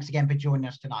trip, and thanks again for joining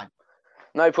us tonight.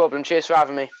 No problem. Cheers for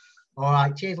having me. All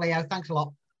right. Cheers, Leo. Thanks a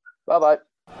lot. Bye-bye.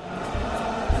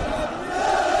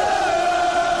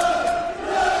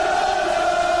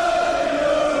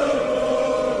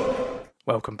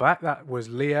 Welcome back. That was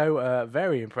Leo, a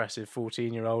very impressive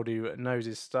 14-year-old who knows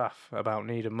his stuff about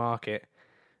Needham Market.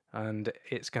 And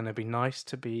it's going to be nice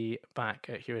to be back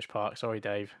at Hewish Park. Sorry,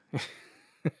 Dave.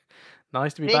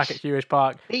 Nice to be back at Hewish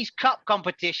Park. These cup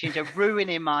competitions are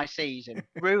ruining my season,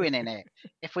 ruining it.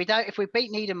 If we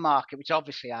beat Needham Market, which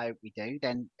obviously I hope we do,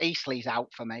 then Eastleigh's out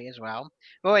for me as well.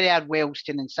 We've already had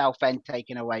Wealdstone and Southend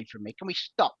taken away from me. Can we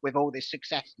stop with all this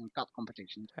success in cup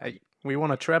competitions? Hey, we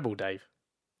want a treble, Dave.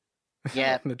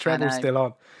 Yeah, the treble's still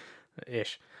on,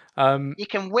 ish. You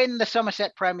can win the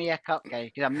Somerset Premier Cup game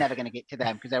because I'm never going to get to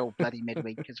them because they're all bloody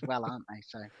midweek as well, aren't they?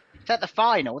 So it's at the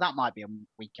final. That might be a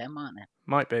weekend, mightn't it?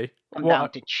 Might be. I'm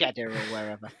down to Cheddar or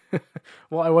wherever.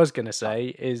 What I was going to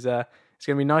say is it's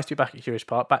going to be nice to be back at Hewish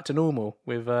Park, back to normal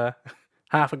with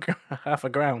half a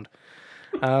ground.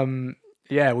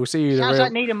 We'll see you. Sounds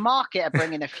like Needham Market are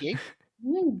bringing a few.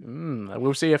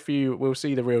 We'll see a few. We'll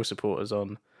see the real supporters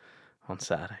on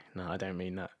Saturday. No, I don't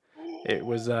mean that. It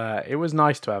was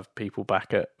nice to have people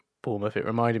back at Bournemouth. It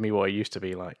reminded me what it used to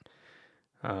be like.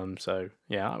 So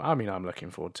yeah, I mean, I'm looking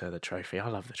forward to the trophy. I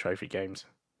love the trophy games.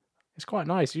 It's quite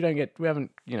nice. We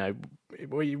haven't,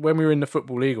 when we were in the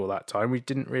Football League all that time, we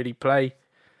didn't really play.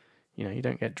 You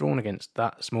don't get drawn against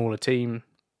that smaller team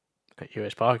at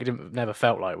Hewish Park. It never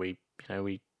felt like we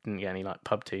didn't get any like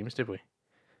pub teams, did we?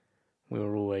 We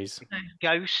were always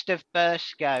Ghost of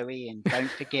Burscough, Ian.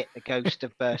 Don't forget the Ghost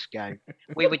of Burscough.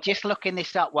 We were just looking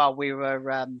this up while we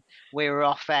were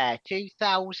off air.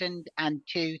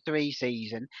 2002-03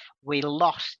 season, we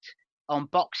lost on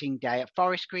Boxing Day at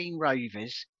Forest Green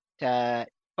Rovers.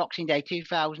 Boxing Day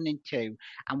 2002,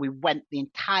 and we went the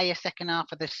entire second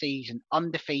half of the season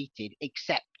undefeated,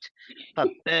 except for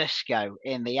Burscough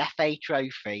in the FA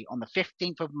Trophy on the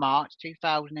 15th of March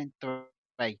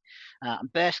 2003.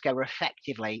 And Burscough were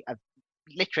effectively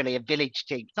literally a village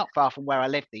team, not far from where I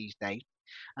live these days.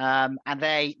 And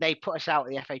they put us out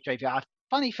of the FA Trophy. I have a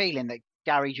funny feeling that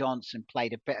Gary Johnson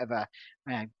played a bit of a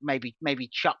maybe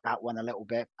chucked that one a little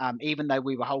bit, even though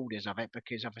we were holders of it,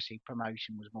 because obviously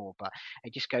promotion was more. But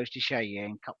it just goes to show you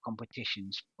in cup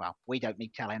competitions, well, we don't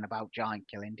need telling about giant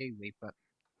killing, do we? But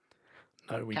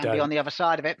no, we can don't. Be on the other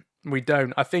side of it. We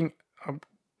don't. I think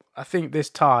this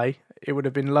tie, it would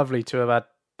have been lovely to have had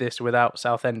this without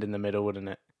Southend in the middle, wouldn't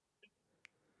it?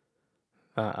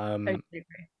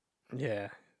 Yeah.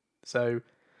 So,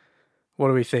 what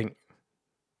do we think?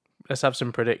 Let's have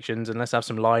some predictions and let's have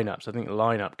some lineups. I think the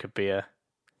lineup could be an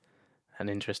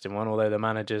interesting one. Although the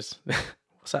managers,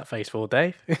 what's that face for,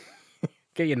 Dave?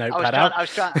 Get your notepad out. I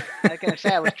was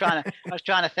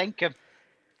trying to think of.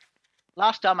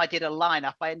 Last time I did a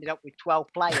lineup, I ended up with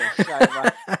 12 players. So,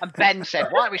 and Ben said,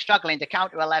 "Why are we struggling to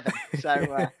count to 11?"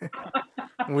 So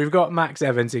we've got Max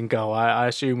Evans in goal. I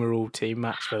assume we're all team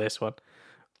Max for this one,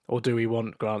 or do we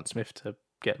want Grant Smith to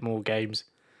get more games?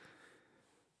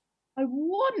 I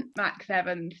want Max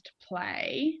Evans to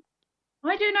play.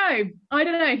 I don't know.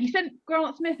 He sent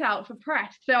Grant Smith out for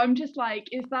press, so I'm just like,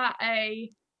 is that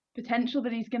a potential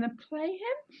that he's going to play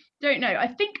him? Don't know.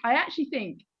 I actually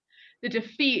think the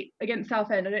defeat against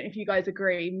Southend, I don't know if you guys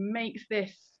agree, makes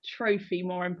this trophy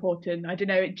more important. I don't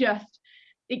know.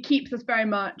 It keeps us very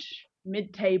much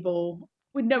mid-table.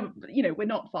 We're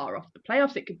not far off the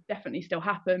playoffs. It could definitely still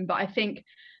happen, but I think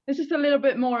there's just a little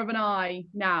bit more of an eye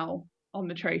now on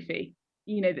the trophy.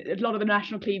 A lot of the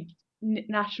National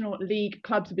League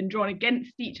clubs have been drawn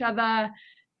against each other.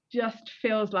 Just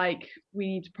feels like we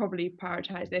need to probably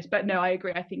prioritise this. But no, I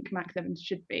agree. I think Max Evans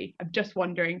should be. I'm just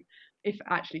wondering if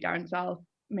actually Darren Sal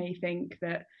may think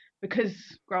that because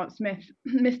Grant Smith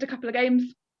missed a couple of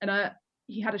games and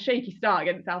he had a shaky start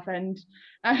against Southend,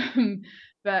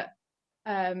 but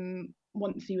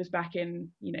once he was back in,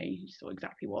 you saw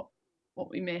exactly what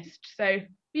we missed. So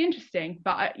be interesting,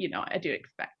 but I do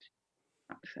expect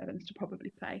Max Evans to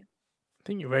probably play. I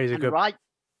think you raise a good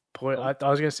point. I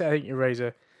was going to say, I think you raise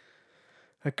a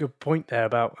good point there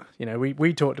about,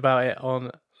 we talked about it on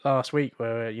last week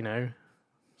where,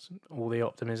 all the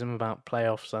optimism about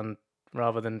playoffs and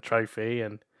rather than trophy,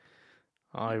 and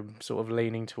I'm sort of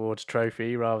leaning towards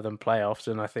trophy rather than playoffs.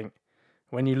 And I think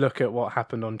when you look at what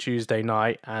happened on Tuesday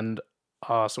night and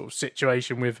our sort of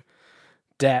situation with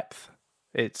depth,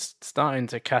 it's starting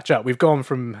to catch up. We've gone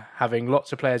from having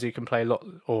lots of players who can play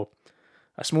or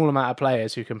a small amount of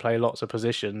players who can play lots of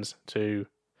positions to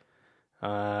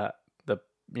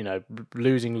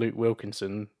losing Luke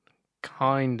Wilkinson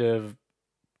kind of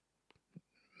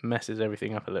messes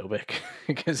everything up a little bit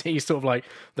because he's sort of like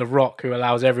the rock who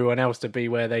allows everyone else to be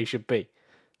where they should be.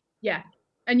 Yeah,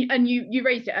 and you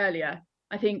raised it earlier.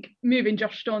 I think moving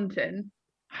Josh Staunton,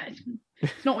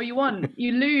 it's not what you want.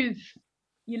 You lose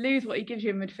what he gives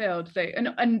you in midfield. So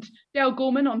and Dale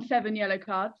Gorman on 7 yellow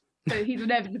cards, so he's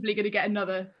inevitably going to get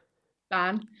another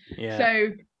ban. Yeah.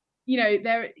 So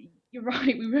you're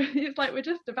right. It's like we're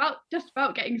just about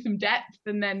getting some depth,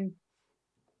 and then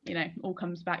all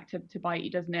comes back to bite you,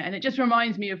 doesn't it? And it just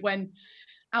reminds me of when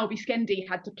Albie Skendi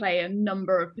had to play a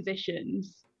number of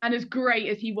positions, and as great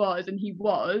as he was,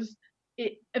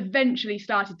 it eventually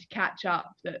started to catch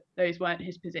up that those weren't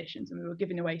his positions, and we were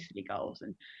giving away silly goals,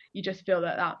 and you just feel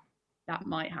that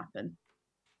might happen.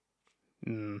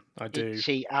 I do. Did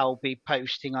see Albie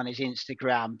posting on his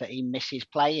Instagram that he misses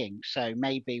playing, so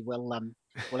maybe we'll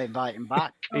invite him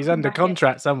back. He's under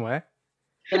contract somewhere.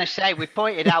 I was going to say, we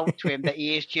pointed out to him that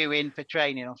he is due in for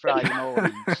training on Friday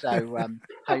morning, so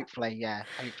hopefully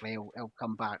he'll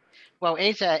come back. Well,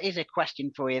 here's a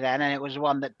question for you then, and it was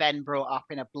one that Ben brought up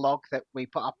in a blog that we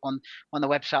put up on the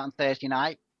website on Thursday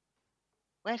night.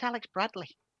 Where's Alex Bradley?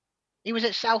 He was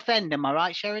at Southend, am I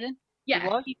right, Sheridan?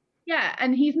 Yeah, yeah,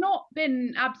 and he's not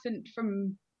been absent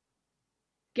from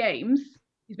games.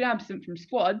 He's been absent from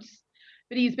squads,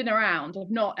 but he's been around.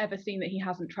 I've not ever seen that he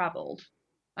hasn't travelled.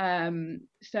 I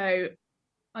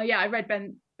read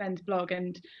Ben's blog,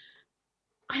 and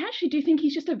I actually do think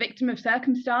he's just a victim of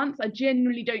circumstance. I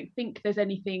genuinely don't think there's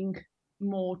anything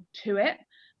more to it.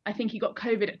 I think he got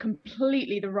COVID at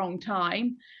completely the wrong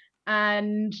time,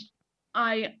 and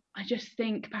I just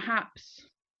think perhaps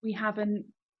we haven't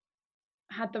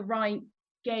had the right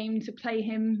game to play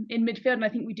him in midfield, and I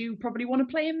think we do probably want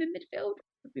to play him in midfield.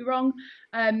 Could be wrong.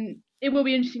 It will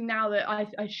be interesting now that I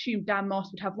assume Dan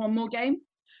Moss would have one more game,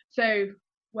 so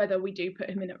whether we do put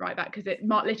him in at right back, because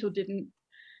Mark Little didn't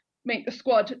make the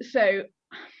squad, so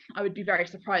I would be very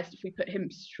surprised if we put him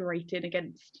straight in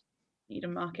against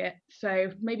Eden Market.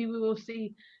 So maybe we will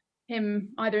see him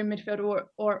either in midfield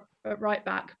or at right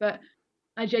back, but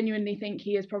I genuinely think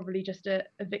he is probably just a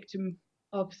victim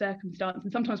of circumstance,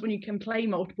 and sometimes when you can play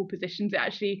multiple positions, it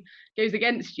actually goes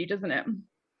against you, doesn't it?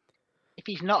 If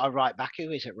he's not a right back,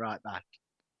 who is at right back?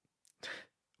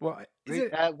 What is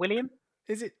it? William?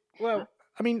 Is it? Well,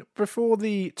 I mean, before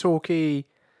the Torquay,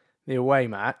 the away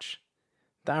match,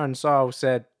 Darren Sarll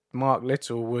said Mark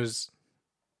Little was,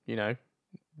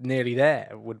 nearly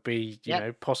there, would be,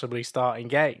 possibly starting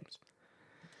games.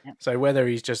 Yep. So whether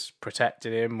he's just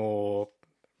protected him or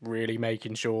really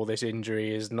making sure this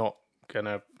injury is not going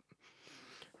to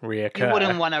reoccur. You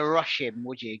wouldn't want to rush him,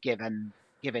 would you, given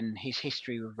his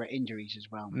history with injuries as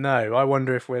well? No, I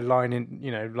wonder if we're lining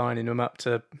him up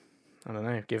to, I don't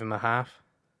know, give him a half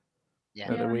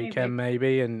at the weekend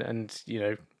maybe, and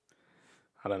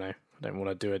I don't know. I don't want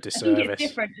to do a disservice. I think it's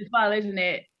different as well, isn't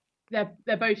it?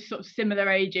 They're both sort of similar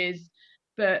ages,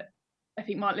 but I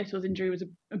think Mark Little's injury was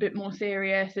a bit more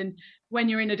serious, and when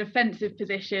you're in a defensive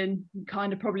position, you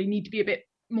kind of probably need to be a bit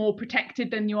more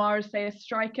protected than you are as, say, a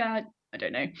striker. I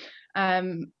don't know.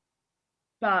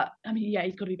 But, I mean, yeah,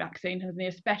 he's got to be back soon, hasn't he?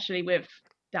 Especially with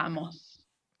Dan Moss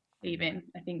leaving.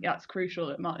 I think that's crucial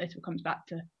that Mark Little comes back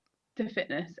to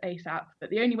fitness ASAP. But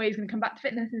the only way he's going to come back to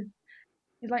fitness is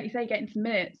like you say, getting some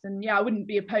minutes. And, yeah, I wouldn't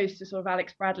be opposed to sort of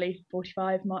Alex Bradley,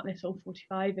 45, Mark Little,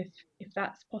 45, if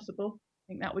that's possible. I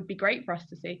think that would be great for us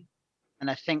to see. And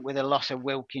I think with the loss of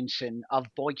Wilkinson, our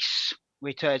voice,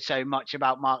 we've heard so much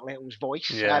about Mark Little's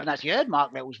voice. Yeah. I haven't actually heard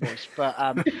Mark Little's voice, but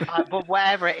but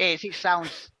wherever it is, it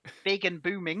sounds big and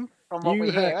booming from what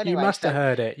we hear. Anyway, you must have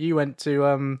heard it. You went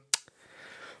to,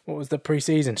 what was the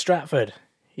pre-season? Stratford.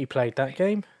 He played that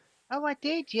game. Oh, I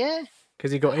did, yeah.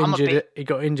 Because he got injured. He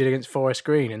got injured against Forest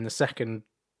Green in the second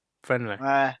friendly.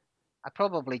 I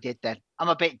probably did then. I'm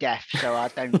a bit deaf, so I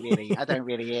don't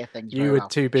really hear things. You were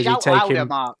too busy Shout taking. Louder,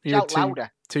 Mark. Shout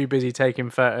louder. Too busy taking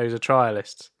photos of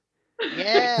trialists.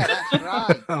 Yeah, that's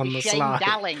right. On the Shane slide.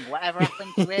 Dalling, whatever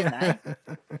happened to him,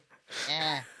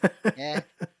 eh? Yeah.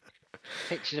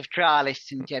 Pictures of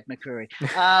trialists and Jed McCreary.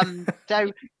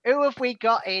 So who have we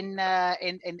got in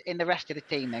the rest of the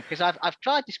team then? Because I've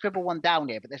tried to scribble one down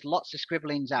here, but there's lots of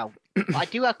scribblings out. I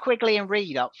do have Quigley and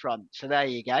Reed up front, so there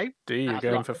you go. Do you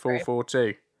going for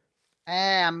 4-4-2?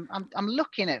 I'm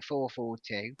looking at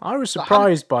 4-4-2. I was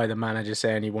surprised by the manager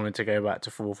saying he wanted to go back to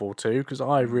 4-4-2 because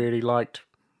I really liked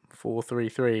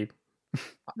 4-3-3.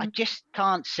 I just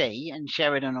can't see, and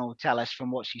Sheridan will tell us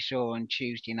from what she saw on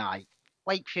Tuesday night,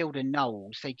 Wakefield and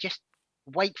Knowles,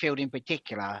 Wakefield in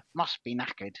particular must be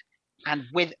knackered. And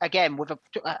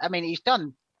he's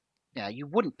done, you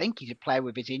wouldn't think he's a player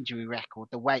with his injury record,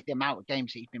 the amount of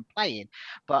games that he's been playing.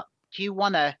 But do you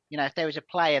want to, if there was a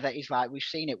player that is like, we've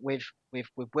seen it with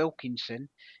Wilkinson,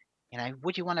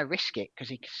 would you want to risk it? Because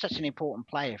he's such an important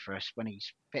player for us when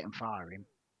he's fit and firing.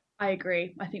 I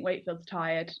agree. I think Wakefield's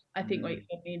tired. I think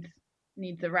Wakefield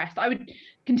needs a rest. I would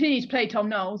continue to play Tom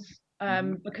Knowles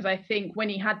because I think when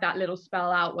he had that little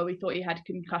spell out where we thought he had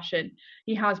concussion,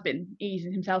 he has been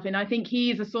easing himself in. I think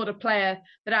he's a sort of player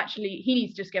that actually he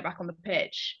needs to just get back on the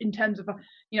pitch in terms of,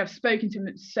 I've spoken to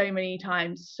him so many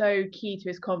times, so key to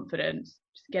his confidence,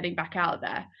 just getting back out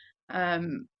there.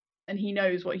 And he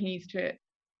knows what he needs to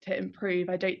improve.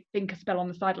 I don't think a spell on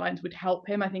the sidelines would help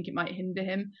him. I think it might hinder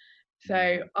him.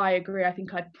 So I agree. I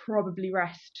think I'd probably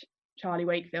rest Charlie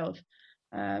Wakefield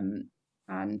and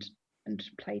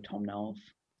play Tom Knowles.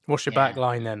 What's your back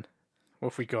line then? What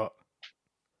have we got?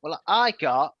 Well, I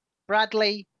got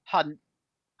Bradley, Hunt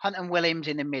and Williams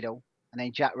in the middle, and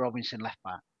then Jack Robinson left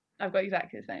back. I've got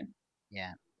exactly the same.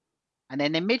 Yeah. And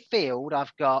then in midfield,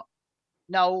 I've got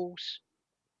Knowles.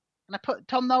 Can I put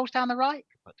Tom Knowles down the right?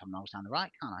 Put Tom Knowles down the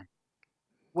right, can't I?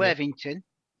 Worthington,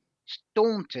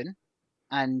 Staunton,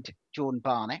 and Jordan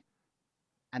Barnett,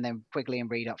 and then Quigley and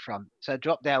Reed up front. So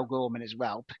drop Dale Gorman as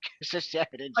well, because as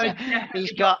Sheridan said,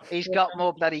 he's got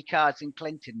more bloody cards than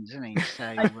Clinton, isn't he?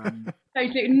 So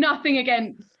totally nothing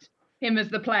against him as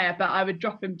the player, but I would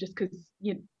drop him just because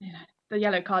the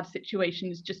yellow card situation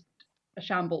is just a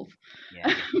shambles.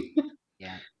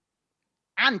 Yeah.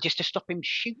 And just to stop him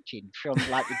shooting from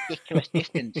like ridiculous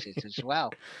distances as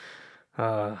well.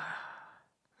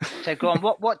 So go on.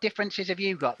 What differences have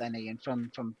you got then, Ian,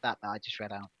 from that I just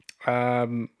read out?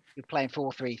 You're playing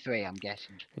 4-3-3, I'm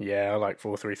guessing. Yeah, I like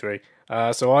 4-3-3.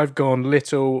 So I've gone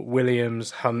Little,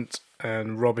 Williams, Hunt,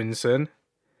 and Robinson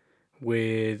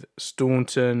with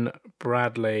Staunton,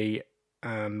 Bradley,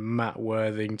 and Matt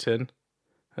Worthington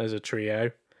as a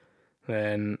trio.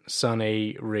 Then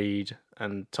Sonny, Reed,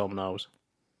 and Tom Knowles.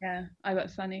 Yeah, I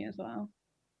got Sonny as well.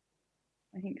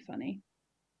 I think Sonny.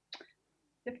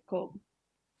 Difficult.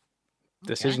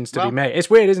 Decisions to be made. It's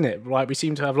weird, isn't it? Like, we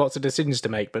seem to have lots of decisions to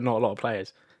make, but not a lot of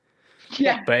players.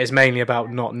 Yeah. But it's mainly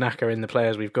about not knackering the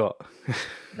players we've got.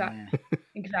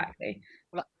 Exactly.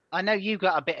 Well, I know you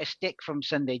got a bit of stick from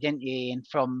Sunday, didn't you, Ian?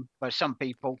 From some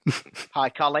people. Hi,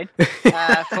 Colin.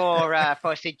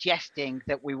 For suggesting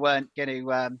that we weren't going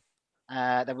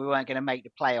to make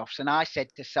the playoffs, and I said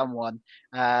to someone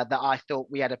that I thought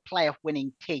we had a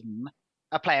playoff-winning team,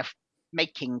 a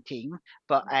playoff-making team,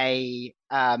 but a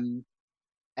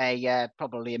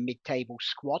probably a mid-table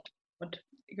squad.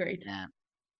 Agreed. Yeah.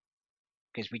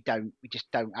 Because we just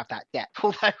don't have that depth.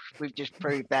 Although we've just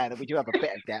proved there that we do have a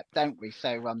bit of depth, don't we? So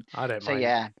I don't mind.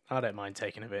 Yeah, I don't mind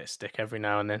taking a bit of stick every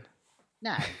now and then.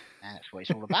 No, that's what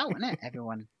it's all about, isn't it?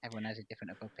 Everyone has a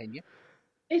different opinion.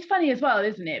 It's funny as well,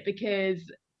 isn't it? Because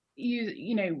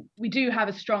you know we do have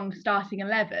a strong starting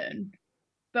 11,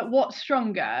 but what's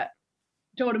stronger,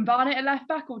 Jordan Barnett at left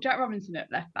back or Jack Robinson at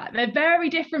left back? They're very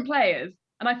different players,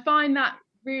 and I find that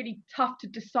really tough to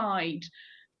decide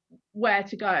where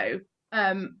to go.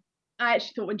 I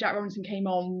actually thought when Jack Robinson came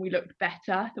on, we looked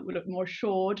better, that we looked more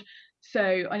assured.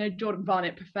 So I know Jordan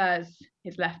Barnett prefers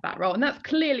his left back role, and that's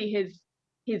clearly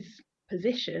his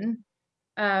position.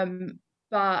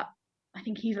 But I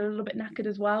think he's a little bit knackered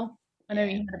as well. I know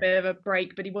he had a bit of a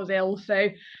break, but he was ill, so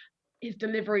his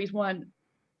deliveries weren't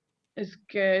as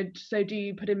good. So do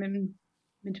you put him in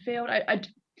midfield?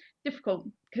 Difficult,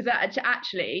 because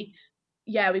actually,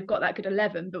 yeah, we've got that good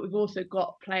 11, but we've also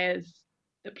got players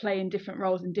that play in different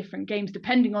roles in different games,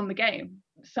 depending on the game.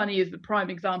 Sonny is the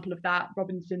prime example of that,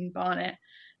 Robinson, Barnett.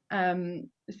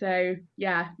 So,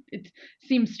 yeah, it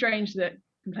seems strange that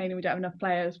complaining we don't have enough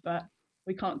players, but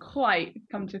we can't quite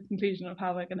come to a conclusion of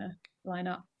how we're going to line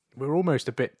up. We're almost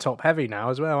a bit top-heavy now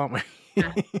as well, aren't we?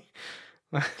 Yeah.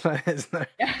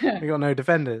 We got no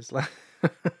defenders. We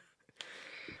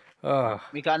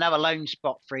got another lone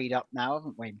spot freed up now,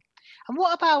 haven't we? And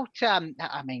what about,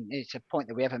 I mean, it's a point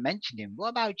that we haven't mentioned him. What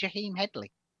about Jaheim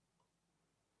Headley?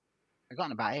 We've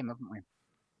forgotten about him, haven't we?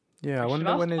 Yeah, I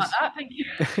wonder when his... Thank you.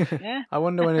 Yeah. I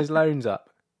wonder when his loan's up.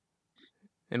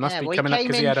 It must be coming up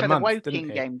because he had a month, didn't he? He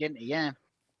came in for the Woking game, didn't he? Yeah.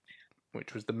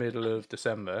 Which was the middle of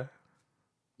December.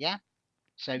 Yeah.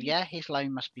 So, yeah, his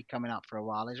loan must be coming up for a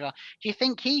while as well. Do you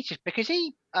think he just... Because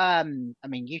he... I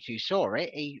mean, you two saw it.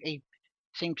 He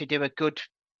seemed to do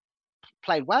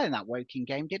played well in that Woking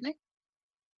game, didn't he?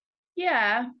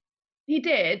 Yeah, he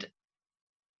did.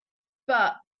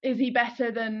 But is he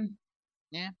better than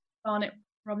Barnett,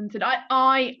 Robinson?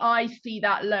 I see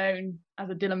that loan as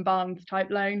a Dylan Barnes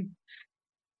type loan.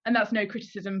 And that's no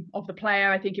criticism of the player.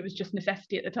 I think it was just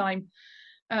necessity at the time.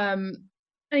 And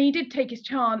he did take his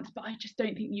chance, but I just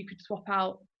don't think you could swap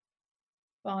out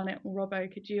Barnett or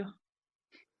Robbo, could you?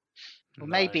 Well,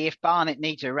 maybe if Barnett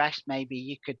needs a rest, maybe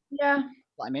you could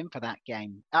let him in for that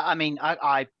game. I mean,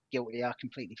 I guilty, I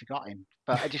completely forgot him.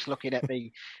 But just looking at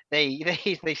the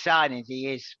signings, he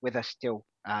is with us till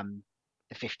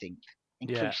the 15th,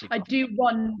 inclusive. I do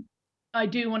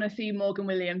want to see Morgan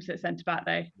Williams at centre back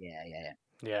though.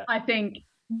 Yeah. I think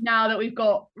now that we've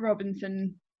got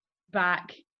Robinson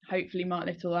back, hopefully Mark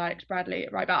Little, Alex Bradley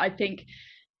at right back, I think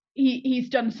he's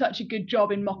done such a good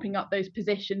job in mopping up those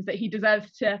positions that he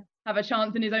deserves to have a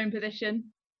chance in his own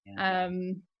position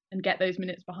and get those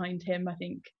minutes behind him, I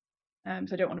think.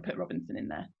 So I don't want to put Robinson in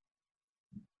there.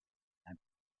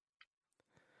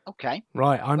 Okay.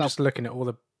 Right, I'm just looking at all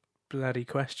the bloody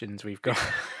questions we've got.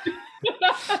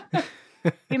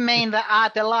 You mean that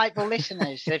our delightful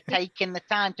listeners have taken the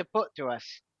time to put to us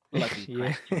bloody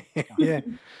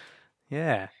questions?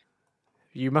 Yeah.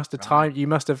 You must have You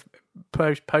must have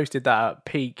posted that at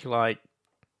peak time.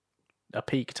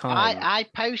 I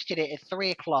posted it at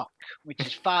 3:00, which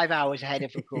is 5 hours ahead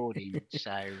of recording.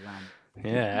 So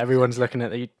yeah, everyone's looking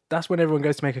at that's when everyone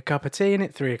goes to make a cup of tea, isn't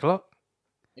it? 3:00.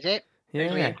 Is it?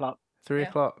 Yeah. 3:00.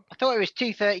 3:00. I thought it was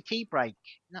 2:30 tea break.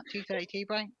 Not 2:30 tea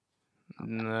break.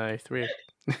 No, 3.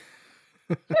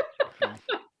 Do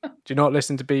you not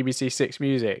listen to BBC Six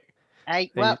Music? Hey,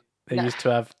 they used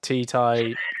to have tea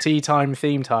time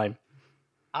theme time.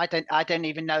 I don't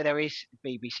even know there is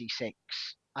BBC Six.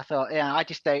 I thought, I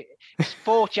just do. It's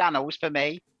 4 channels for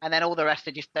me, and then all the rest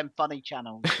are just them funny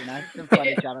channels, them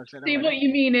funny channels. See, what you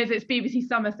mean is it's BBC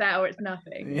Somerset or it's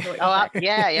nothing.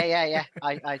 Yeah.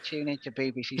 I tune into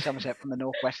BBC Somerset from the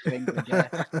northwest of England. Yeah.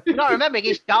 I remember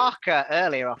it's darker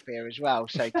earlier off here as well.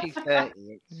 So 2:30.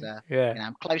 It's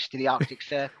I'm close to the Arctic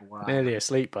Circle. Nearly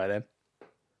asleep by then.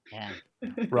 Yeah.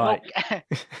 Right.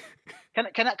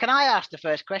 Can I ask the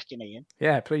first question, Ian?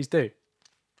 Yeah, please do.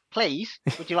 Please,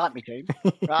 would you like me to?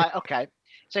 Right, okay.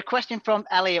 So, question from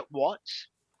Elliot Watts.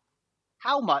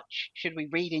 How much should we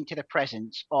read into the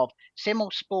presence of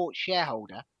Simmel Sports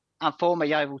shareholder and former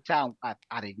Yeovil Town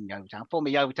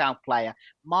player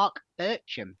Mark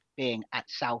Bircham being at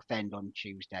Southend on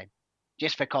Tuesday?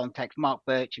 Just for context, Mark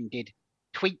Bircham did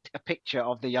tweet a picture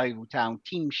of the Yeovil Town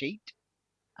team sheet,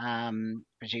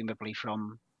 presumably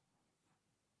from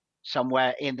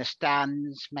somewhere in the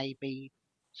stands, maybe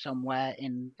somewhere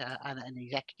in an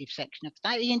executive section of the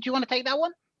day. Ian, do you want to take that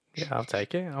one? Yeah, I'll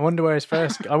take it. I wonder where his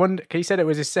first. He said it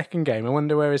was his second game. I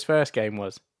wonder where his first game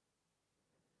was.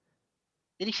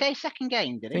 Did he say second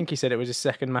game? Did he? I think he said it was his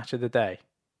second match of the day.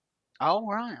 Oh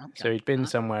right. Okay. So he'd been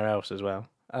somewhere else as well.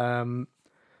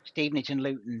 Stevenage and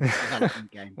Luton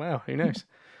development game. Well, who knows?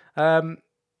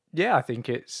 Yeah, I think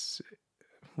it's.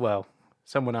 Well,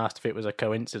 someone asked if it was a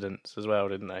coincidence as well,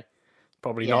 didn't they?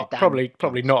 Probably not.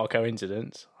 Probably not a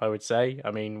coincidence, I would say.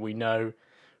 I mean, we know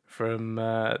from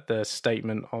the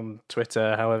statement on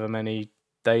Twitter, however many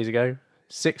days ago,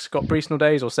 6 Scott Priestnall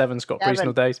days or 7 Scott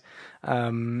Priestnall days,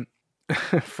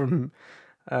 from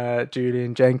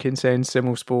Julian Jenkins saying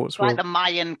Simmel Sports. It's like the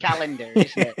Mayan calendar,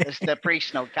 isn't it? It's the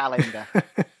Priestnall calendar.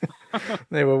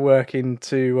 They were working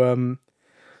to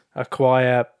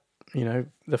acquire,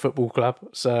 the football club.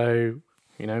 So,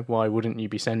 why wouldn't you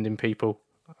be sending people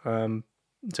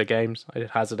to games? I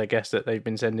hazard a guess that they've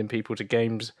been sending people to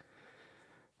games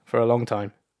for a long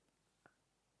time.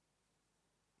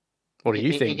 What do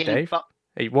you think, Dave?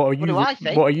 What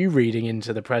are you reading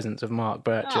into the presence of Mark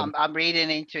Bircham? No, I'm reading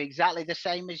into exactly the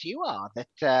same as you are. That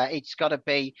it's got to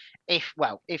be if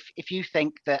you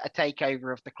think that a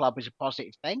takeover of the club is a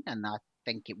positive thing, and I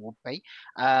think it would be,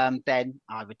 then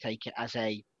I would take it as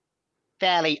a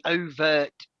fairly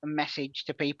overt message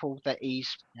to people that he's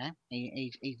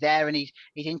there and he's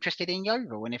interested in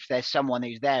Yeovil. And if there's someone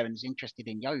who's there and is interested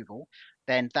in Yeovil,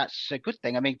 then that's a good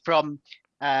thing. I mean, from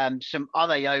some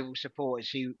other Yeovil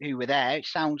supporters who were there, it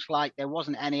sounds like there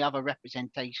wasn't any other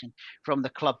representation from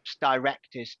the club's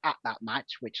directors at that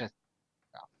match, which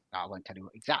I won't tell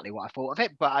you exactly what I thought of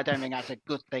it, but I don't think that's a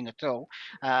good thing at all.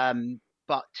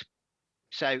 But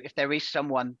so if there is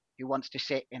someone who wants to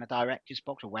sit in a director's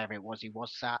box or wherever it was he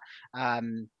was sat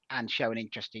and show an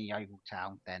interest in Yeovil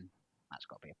Town, then that's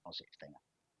got to be a positive thing.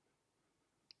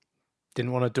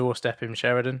 Didn't want to doorstep him,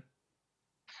 Sheridan.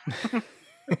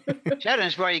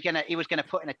 Sheridan's where he was going to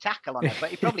put in a tackle on it,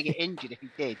 but he'd probably get injured if he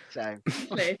did. So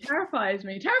it terrifies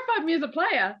me. Terrified me as a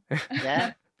player.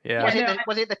 Yeah. Yeah.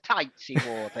 Was it the tights he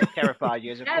wore that terrified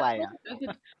you as a player?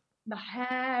 The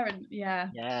hair and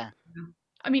yeah.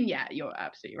 I mean, yeah, you're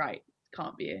absolutely right. It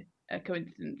can't be a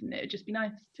coincidence, and it'd just be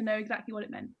nice to know exactly what it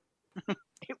meant.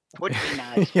 It would be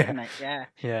nice, wouldn't it?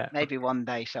 Yeah. Maybe one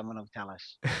day someone will tell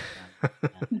us.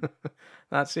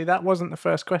 That wasn't the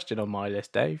first question on my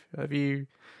list, Dave. Have you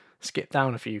skipped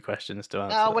down a few questions to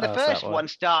answer? No, well, the first one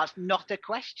starts not a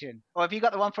question. Or have you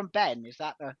got the one from Ben? Is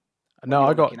that the? No,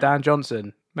 I got Dan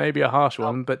Johnson. Maybe a harsh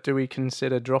one, but do we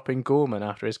consider dropping Gorman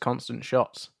after his constant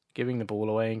shots, giving the ball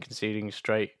away and conceding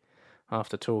straight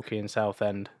after Torquay and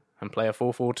Southend, and play a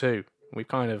 4-4-2? We've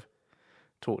kind of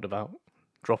talked about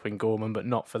dropping Gorman, but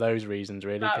not for those reasons,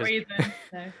 really. That reason,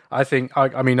 no. I think, I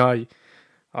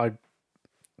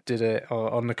did it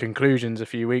on the conclusions a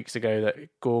few weeks ago that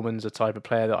Gorman's a type of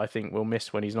player that I think we'll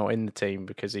miss when he's not in the team,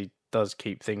 because he does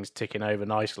keep things ticking over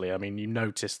nicely. I mean, you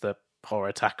notice the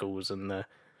horror tackles and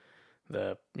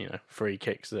the free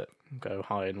kicks that go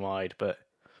high and wide, but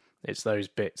it's those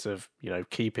bits of,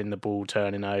 keeping the ball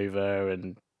turning over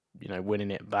and,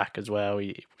 winning it back as well.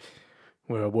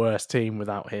 We're a worse team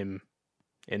without him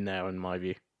in there, in my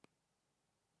view.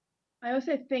 I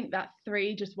also think that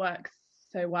 3 just works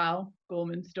so well.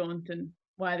 Gorman, Staunton,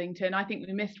 Worthington. I think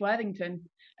we missed Worthington.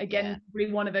 Again,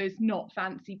 really one of those not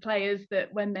fancy players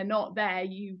that when they're not there,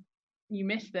 you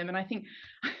miss them. And I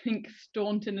think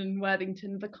Staunton and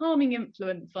Worthington, the calming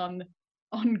influence on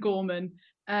Gorman,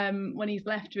 when he's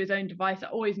left to his own device. I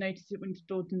always notice it when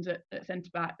Staunton's at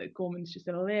centre-back, that Gorman's just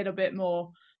a little bit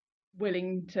more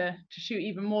willing to shoot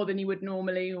even more than he would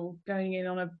normally, or going in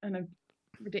on a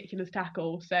ridiculous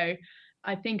tackle. So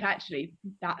I think actually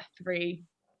that 3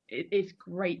 is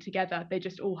great together. They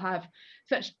just all have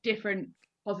such different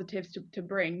positives to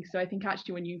bring. So I think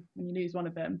actually when you lose one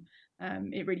of them,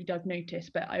 it really does notice.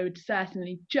 But I would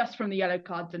certainly, just from the yellow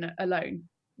cards alone,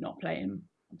 not play him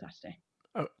on Saturday.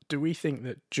 Oh, do we think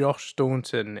that Josh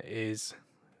Staunton is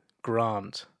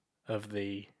Grant of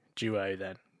the duo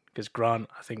then? Because I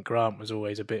think Grant was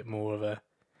always a bit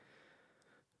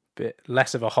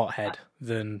less of a hothead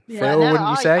than Phil, wouldn't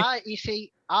you say? You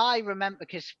see, I remember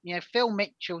because Phil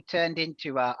Mitchell turned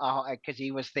into a hothead because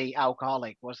he was the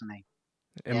alcoholic, wasn't he?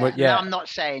 And No, I'm not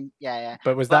saying,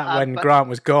 But was that when Grant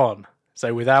was gone?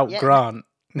 So without Grant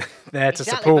there to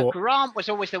support. But Grant was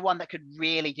always the one that could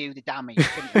really do the damage,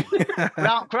 couldn't he?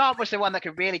 Grant was the one that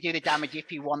could really do the damage if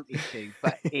he wanted to,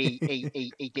 but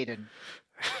he didn't.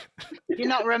 Do you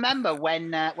not remember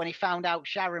when he found out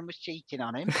Sharon was cheating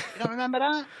on him? You don't remember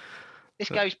that? This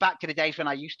goes back to the days when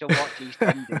I used to watch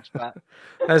EastEnders, but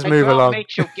let's move along.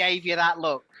 Mitchell gave you that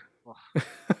look.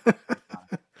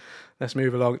 Let's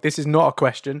move along. This is not a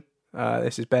question.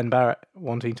 This is Ben Barrett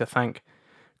wanting to thank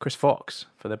Chris Fox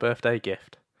for the birthday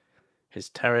gift. His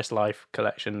Terrace Life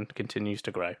collection continues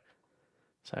to grow.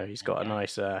 So he's got a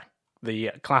nice,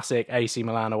 the classic AC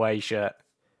Milan away shirt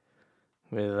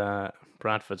with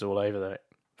Bradford's all over it.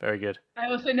 Very good. I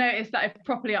also noticed that I've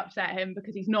properly upset him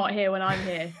because he's not here when I'm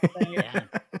here. So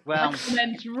well, my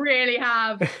comments really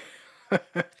have.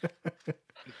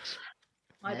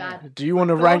 My bad. Do you want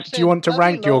to rank? Do you want to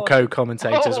rank your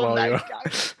co-commentators while you're?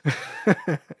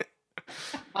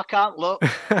 I can't look.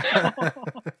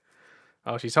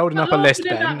 Oh, she's holding up a list,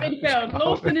 Ben.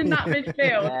 Lawson in that midfield.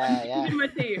 Yeah. In my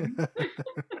team.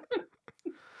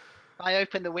 If I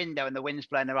open the window and the wind's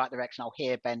blowing the right direction, I'll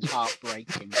hear Ben's heart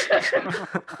breaking.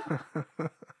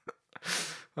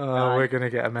 We're going to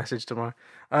get a message tomorrow.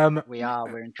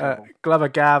 We're in trouble. Glover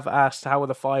Gav asked, how will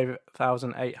the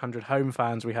 5,800 home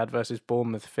fans we had versus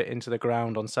Bournemouth fit into the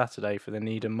ground on Saturday for the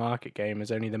Needham Market game,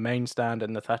 as only the main stand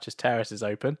and the Thatcher's Terrace is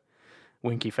open?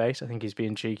 Winky face. I think he's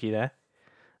being cheeky there.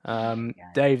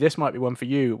 Dave, this might be one for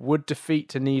you. Would defeat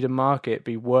to Needham Market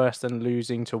be worse than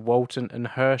losing to Walton and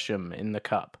Hersham in the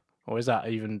Cup? Or does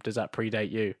that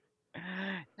predate you?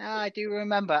 No, I do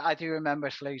remember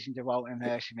us losing to Walton and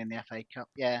Hersham in the FA Cup.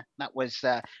 Yeah, that was,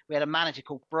 we had a manager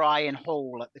called Brian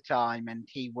Hall at the time, and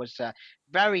he was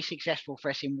very successful for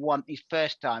us in his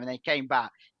first time, and then he came back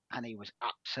and he was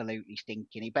absolutely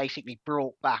stinking. He basically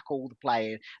brought back all the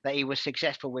players that he was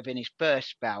successful with in his first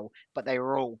spell, but they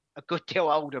were all a good deal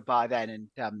older by then.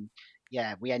 And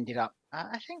we ended up,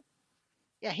 I think,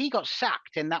 he got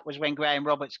sacked, and that was when Graham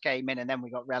Roberts came in, and then we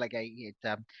got relegated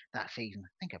that season. I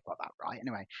think I've got that right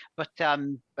anyway. But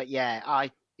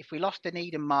if we lost to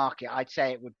Needham Market, I'd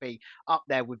say it would be up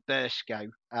there with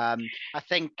Burscough. I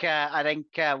think Walton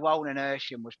and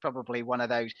Hersham was probably one of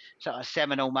those sort of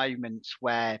seminal moments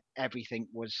where everything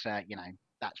was,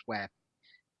 that's where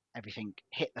everything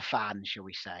hit the fan, shall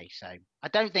we say. So I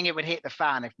don't think it would hit the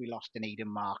fan if we lost to Needham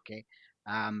Market,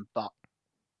 but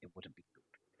it wouldn't be good.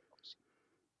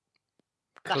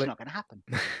 That's not going to happen.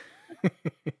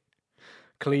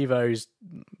 Clevo's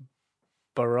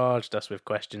barraged us with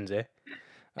questions here.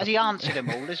 Has he answered them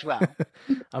all as well?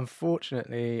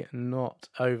 Unfortunately, not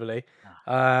overly.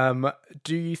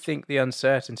 Do you think the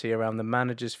uncertainty around the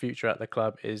manager's future at the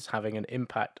club is having an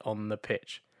impact on the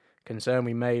pitch? Concerned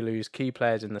we may lose key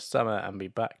players in the summer and be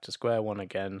back to square one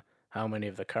again. How many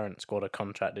of the current squad are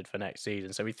contracted for next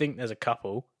season? So we think there's a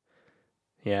couple.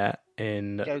 Yeah,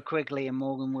 in Joe Quigley and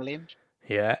Morgan Williams.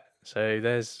 Yeah, so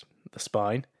there's the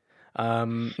spine.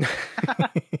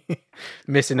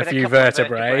 Missing a few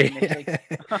vertebrae.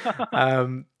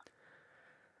 I'm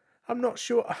not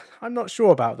sure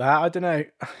about that. I don't know.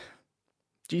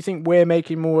 Do you think we're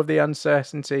making more of the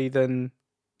uncertainty than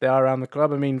they are around the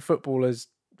club? I mean, footballers'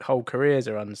 whole careers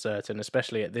are uncertain,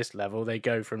 especially at this level. They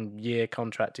go from year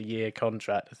contract to year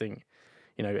contract. I think,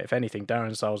 if anything,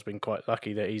 Darren Sarll's been quite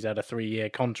lucky that he's had a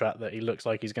 3-year contract that he looks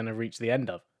like he's going to reach the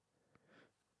end of.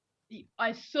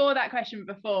 I saw that question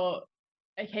before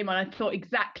I came on. I thought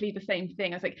exactly the same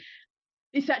thing. I was like,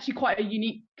 it's actually quite a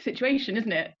unique situation,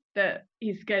 isn't it? That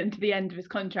he's getting to the end of his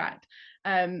contract.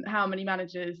 How many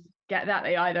managers get that?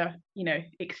 They either,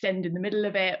 extend in the middle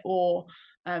of it, or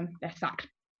they're sacked,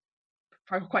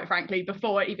 quite frankly,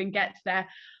 before it even gets there.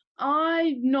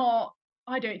 I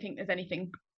don't think there's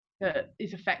anything that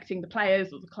is affecting the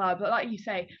players or the club. But like you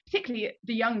say, particularly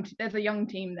there's a young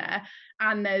team there,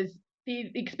 and there's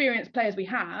the experienced players we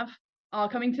have are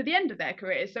coming to the end of their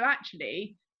careers. So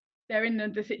actually, they're in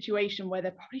the situation where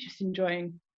they're probably just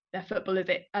enjoying their football as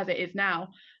it is now.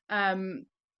 I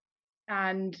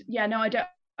don't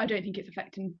think it's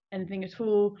affecting anything at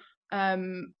all. I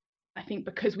think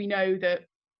because we know that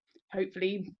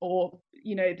hopefully, or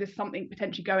there's something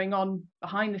potentially going on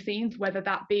behind the scenes, whether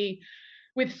that be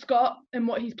with Scott and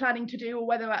what he's planning to do, or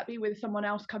whether that be with someone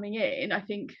else coming in. I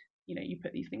think you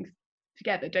put these things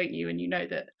together, don't you? And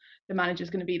that the manager's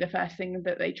going to be the first thing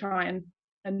that they try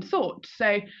and sort.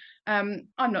 So I'm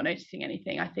not noticing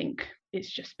anything. I think it's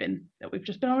just been that we've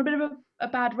just been on a bit of a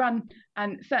bad run,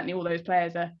 and certainly all those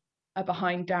players are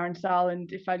behind Darren Sarll.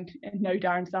 And if I know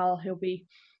Darren Sarll, he'll be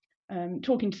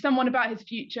talking to someone about his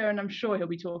future, and I'm sure he'll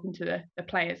be talking to the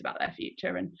players about their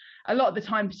future. And a lot of the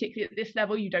time, particularly at this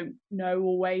level, you don't know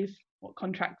always what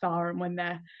contracts are and when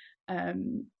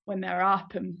they're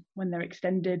up and when they're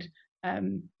extended.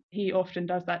 He often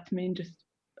does that to me, and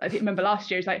I remember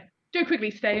last year he's like, "Joe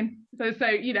Quigley's staying," so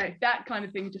that kind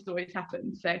of thing just always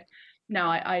happens. So no,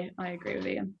 I agree with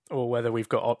Ian. Or whether we've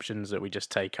got options that we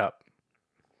just take up.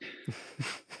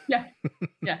 Yeah.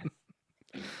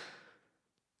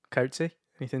 Coatsy,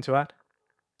 anything to add?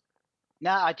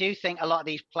 No, I do think a lot of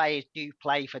these players do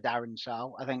play for Darren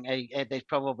Sarll. I think I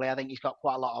think he's got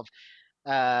quite a lot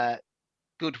of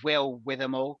goodwill with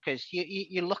them all, because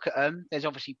you look at them. There's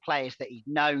obviously players that he's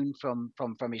known from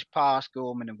his past,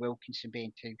 Gorman and Wilkinson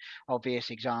being two obvious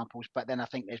examples. But then I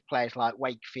think there's players like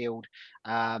Wakefield,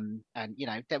 and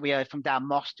that we heard from Dan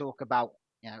Moss talk about.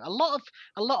 A lot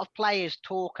of players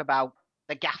talk about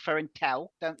the gaffer and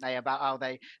tell, don't they, about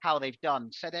how they've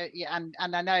done. So and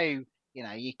I know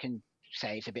you can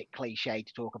say it's a bit cliche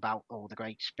to talk about the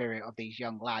great spirit of these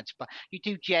young lads, but you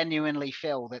do genuinely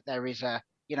feel that there is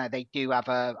they do have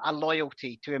a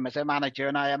loyalty to him as a manager.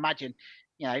 And I imagine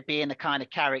being the kind of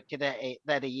character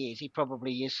that he is, he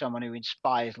probably is someone who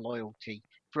inspires loyalty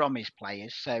from his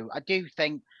players. So I do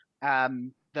think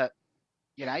that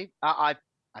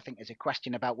I think there's a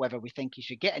question about whether we think he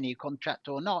should get a new contract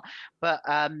or not. But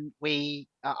I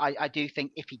do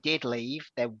think if he did leave,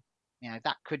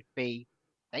 that could be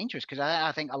dangerous, because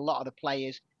I think a lot of the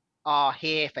players are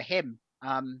here for him.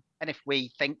 And if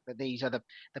we think that these are the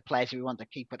players who we want to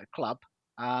keep at the club,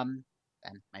 then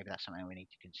maybe that's something we need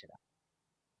to consider.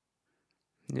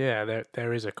 Yeah,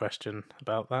 there is a question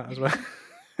about that as well.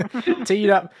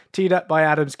 teed up by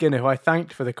Adam Skinner, who I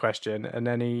thanked for the question, and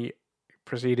then he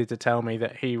proceeded to tell me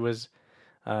that he was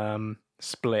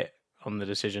split on the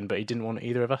decision, but he didn't want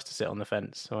either of us to sit on the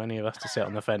fence, or any of us to sit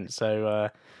on the fence. So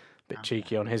a bit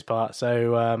cheeky on his part.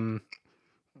 So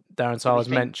Darren Sarll has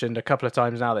mentioned a couple of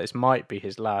times now that this might be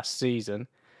his last season.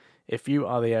 If you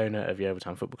are the owner of Yeovil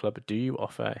Town Football Club, do you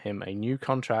offer him a new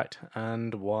contract,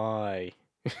 and why?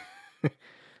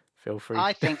 Feel free.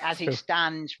 I think as it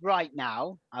stands right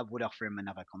now, I would offer him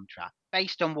another contract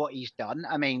based on what he's done.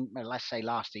 I mean, let's say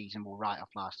last season, we'll write off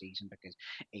last season because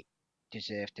it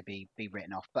deserved to be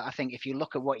written off. But I think if you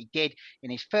look at what he did in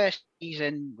his first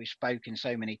season, we've spoken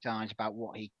so many times about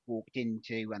what he walked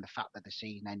into and the fact that the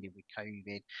season ended with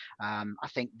COVID. I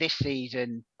think this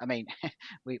season, I mean,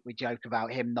 we joke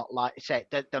about him not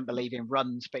don't believe in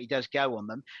runs, but he does go on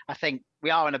them. I think we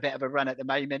are on a bit of a run at the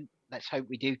moment. Let's hope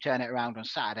we do turn it around on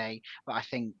Saturday. But I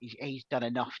think he's done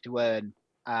enough to earn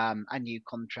a new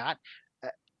contract.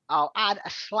 I'll add a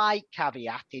slight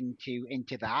caveat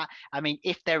into that. I mean,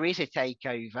 if there is a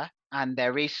takeover and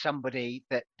there is somebody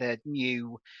that the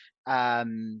new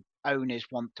owners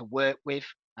want to work with,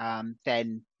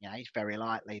 then it's very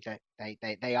likely that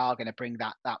they are going to bring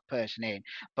that person in.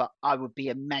 But I would be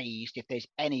amazed if there's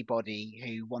anybody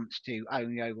who wants to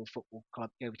own Yeovil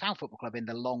Town Football Club in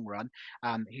the long run,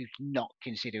 who's not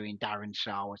considering Darren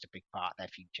Sarll as a big part of their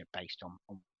future based on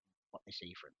what they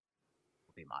see from him.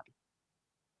 Would be my view.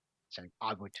 So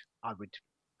I would,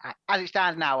 as it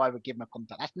stands now, I would give him a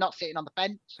contract. That's not sitting on the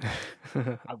fence.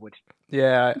 I would.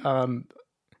 Yeah,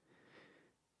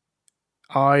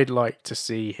 I'd like to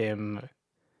see him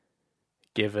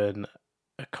given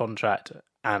a contract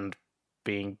and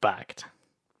being backed.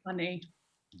 Money.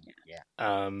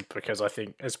 Yeah. Because I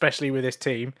think, especially with this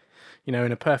team, in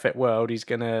a perfect world, he's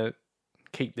going to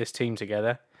keep this team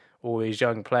together, all these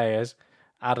young players,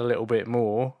 add a little bit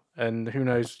more, and who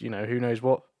knows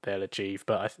what they'll achieve.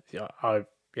 But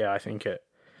I think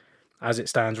as it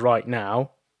stands right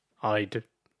now, I'd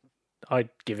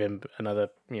give him another,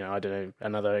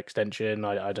 another extension.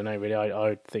 I don't know really.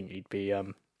 I think he'd be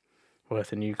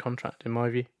worth a new contract in my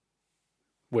view,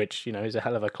 which is a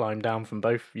hell of a climb down from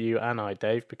both you and I,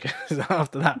 Dave, because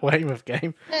after that Weymouth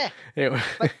game,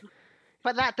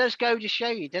 But that does go to show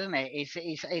you, doesn't it?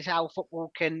 Is how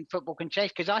football can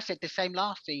change. Because I said the same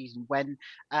last season when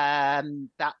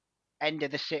that end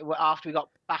of the season, after we got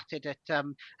battered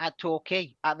at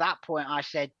Torquay. At that point, I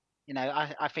said,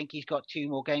 I think he's got 2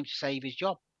 more games to save his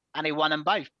job, and he won them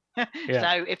both.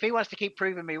 Yeah. So if he wants to keep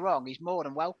proving me wrong, he's more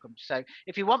than welcome. So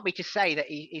if you want me to say that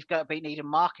he's going to beat Needham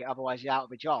Market, otherwise he's out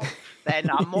of a job, then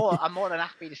I'm more than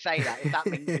happy to say that if that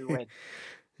means you win.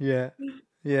 Yeah,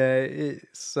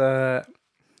 it's it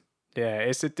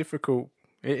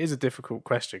is a difficult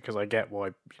question, because I get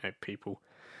why people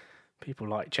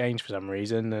like change for some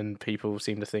reason, and people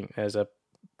seem to think there's a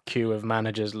queue of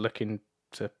managers looking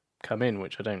to come in,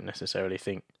 which I don't necessarily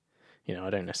think. I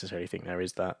don't necessarily think there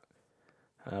is that.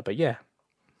 But yeah,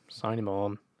 sign him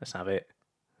on. Let's have it.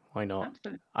 Why not?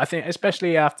 Absolutely. I think,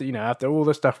 especially after all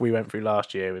the stuff we went through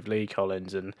last year with Lee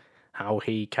Collins and how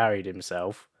he carried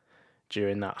himself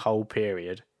during that whole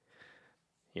period.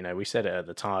 We said it at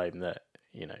the time that,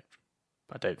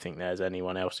 I don't think there's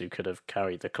anyone else who could have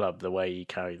carried the club the way he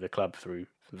carried the club through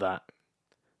that.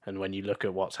 And when you look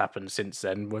at what's happened since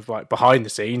then, with behind the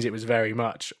scenes, it was very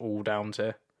much all down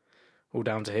to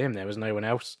him. There was no one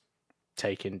else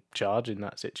taking charge in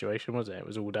that situation, was it? It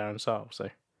was all Darren Sarll. So,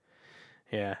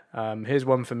 yeah. Here's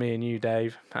one for me and you,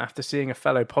 Dave. After seeing a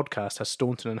fellow podcast has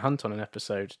Staunton and Hunt on an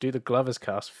episode, do the Glovers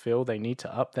cast feel they need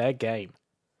to up their game?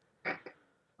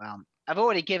 Well, I've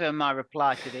already given my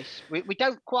reply to this. We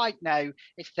don't quite know.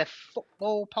 It's the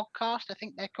football podcast, I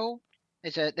think they're called.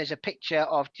 There's a picture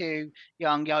of two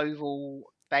young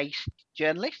Yeovil-based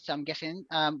journalists, I'm guessing,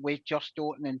 with Josh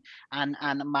Staunton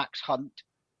and Max Hunt.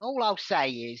 All I'll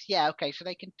say is, so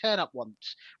they can turn up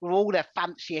once with all their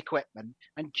fancy equipment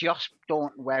and Josh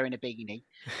Staunton wearing a beanie.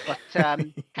 But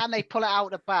can they pull it out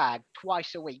of the bag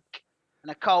twice a week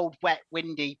on a cold, wet,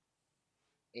 windy,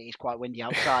 it is quite windy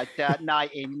outside,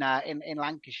 night in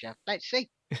Lancashire? Let's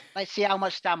see. Let's see how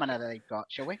much stamina they've got,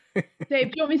 shall we?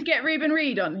 Dave, do you want me to get Ruben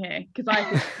Reid on here?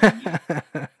 Because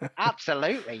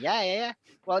Absolutely, yeah.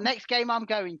 Well, next game I'm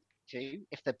going to,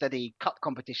 if the bloody cup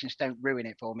competitions don't ruin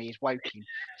it for me, is Woking.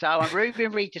 So I want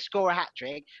Ruben Reid to score a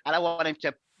hat-trick, and I want him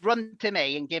to run to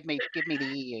me and give me the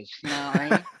ears. You know what I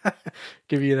mean?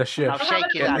 Give you the shit. I'll shake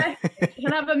his hand.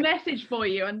 He'll have a message for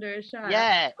you under his shirt.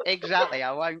 Yeah, exactly.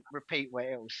 I won't repeat what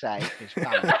it'll say.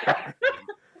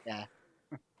 Yeah.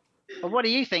 But what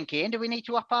do you think, Ian? Do we need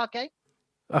to up our game?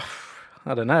 I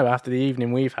don't know. After the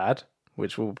evening we've had,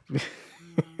 which will...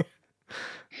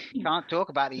 Can't talk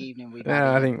about the evening we've had.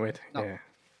 Yeah, I think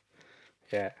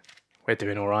yeah. We're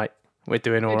doing all right. We're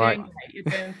doing all right. You're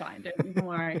doing fine. Don't even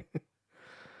worry.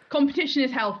 Competition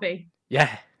is healthy.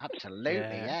 Yeah. Absolutely.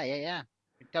 Yeah.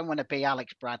 We don't want to be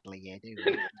Alex Bradley here, do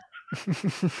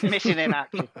we? Missing in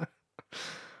action.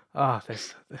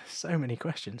 There's so many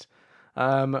questions.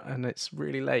 And it's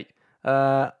really late.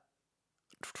 After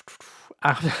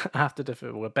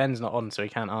defeat, Ben's not on, so he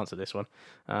can't answer this one.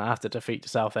 After defeat to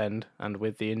Southend and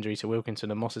with the injury to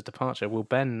Wilkinson and Moss's departure, will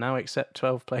Ben now accept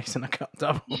 12th place in a cup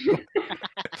double?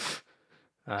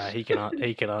 He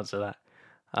can answer that.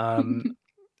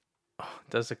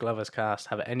 Does the Glovers cast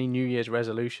have any New Year's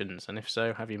resolutions, and if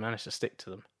so, have you managed to stick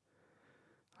to them?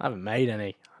 I haven't made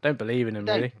any. I don't believe in them,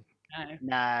 really.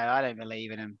 No, I don't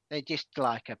believe in them. They're just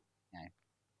like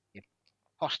you're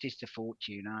hostage to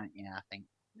fortune, aren't you? I think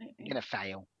you're gonna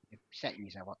fail. You're setting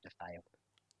yourself up to fail.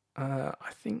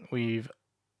 I think we've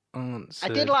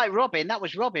answered. I did like Robin. That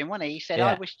was Robin, wasn't he? He said,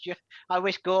 Yeah. "I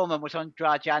wish Gorman was on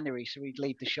Dry January so he'd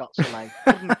leave the shots alone."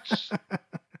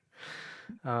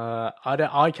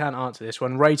 I can't answer this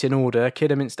one. Rate in order: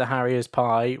 Kidderminster Harriers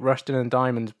pie, Rushton and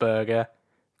Diamonds burger,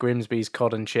 Grimsby's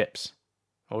cod and chips.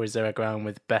 Or is there a ground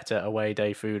with better away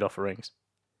day food offerings?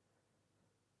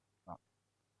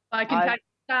 I can tell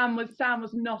you, Sam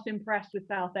was not impressed with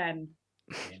Southend.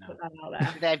 Put that out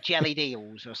there. They have jellied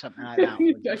eels or something like that.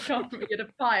 I can't forget a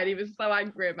pie, and he was so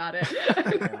angry about it.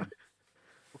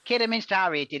 Well, Kidderminster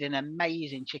Harrier did an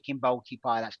amazing chicken bolty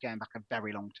pie. That's going back a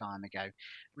very long time ago.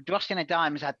 Rushton and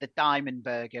Diamonds had the Diamond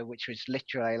Burger, which was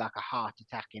literally like a heart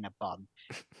attack in a bun.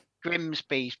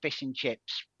 Grimsby's fish and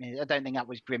chips. I don't think that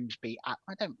was Grimsby. I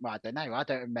don't know. I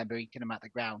don't remember eating them at the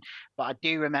ground, but I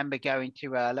do remember going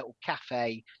to a little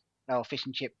cafe or fish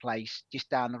and chip place just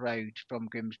down the road from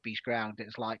Grimsby's ground. It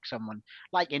was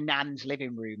like your nan's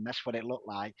living room. That's what it looked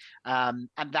like. And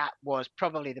that was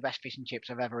probably the best fish and chips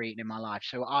I've ever eaten in my life.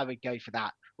 So I would go for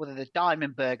that. Although the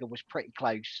Diamond Burger was pretty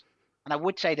close. And I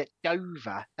would say that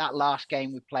Dover, that last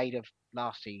game we played of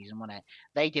last season, wasn't it?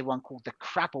 They did one called the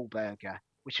Crabble Burger,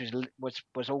 which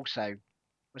was also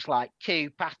like two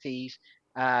patties,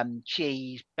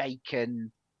 cheese,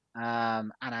 bacon,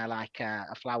 and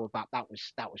a flour bat. That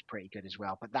was pretty good as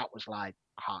well. But that was like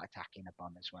a heart attack in a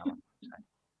bun as well. So,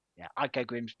 yeah, I'd go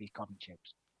Grimsby cod and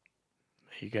chips.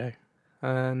 There you go.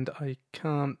 And I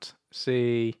can't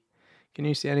see. Can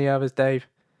you see any others, Dave?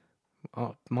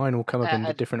 Mine will come up in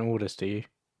the different orders to you.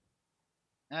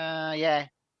 Yeah.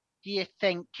 do you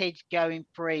think kids going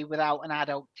free without an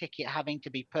adult ticket having to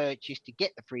be purchased to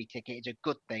get the free ticket is a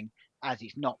good thing, as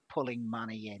it's not pulling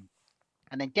money in?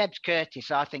 And then Debs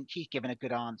Curtis, I think she's given a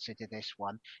good answer to this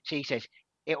one. She says,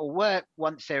 it'll work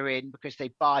once they're in because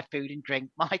they buy food and drink.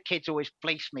 My kids always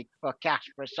fleece me for cash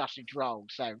for a sausage roll.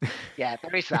 So, yeah,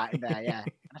 there is that in there, yeah.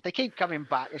 And if they keep coming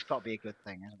back, it's got to be a good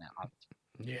thing, isn't it?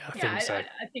 Yeah, I think so.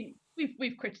 I think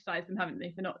we've criticised them, haven't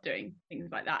they, for not doing things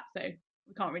like that. So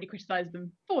we can't really criticise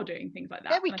them for doing things like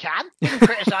that. Yeah, we can. We can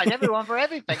criticise everyone for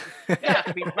everything. You don't have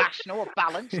to be rational or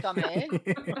balanced on here.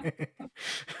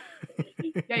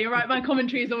 Yeah, you're right. My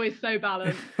commentary is always so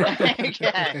balanced.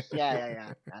 Yes,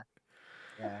 yeah.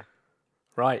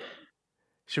 Right.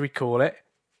 Should we call it?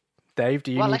 Dave,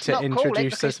 do you need to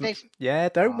introduce us? Yeah,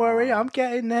 don't worry. I'm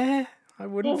getting there. I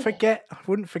wouldn't forget. I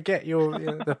wouldn't forget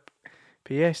the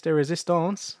pièce de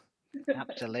résistance.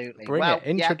 Absolutely. Bring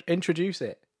it. Introduce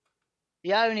it.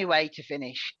 The only way to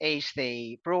finish is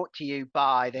brought to you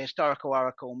by the historical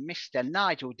oracle, Mr.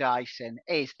 Nigel Dyson,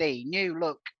 is the New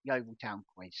Look Yeovil Town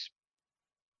quiz.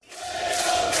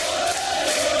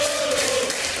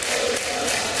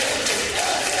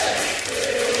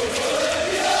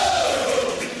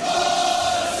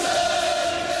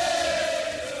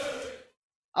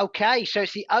 Okay, so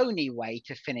it's the only way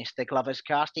to finish the Glover's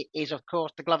Cast. It is, of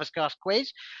course, the Glover's Cast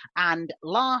quiz. And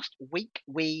last week,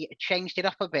 we changed it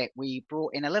up a bit. We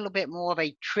brought in a little bit more of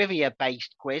a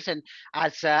trivia-based quiz. And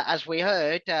as we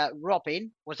heard,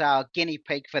 Robin was our guinea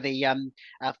pig for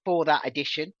that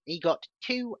edition. He got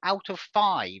 2 out of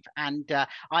 5. And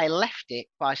I left it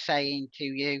by saying to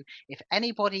you, if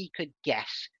anybody could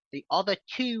guess the other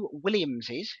 2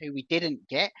 Williamses who we didn't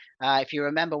get. If you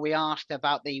remember, we asked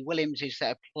about the Williamses that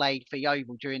have played for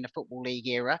Yeovil during the Football League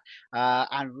era.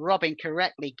 And Robin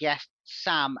correctly guessed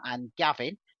Sam and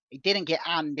Gavin. He didn't get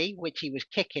Andy, which he was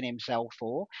kicking himself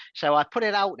for. So I put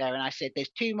it out there and I said,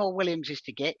 there's 2 more Williamses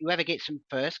to get. Whoever gets them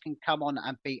first can come on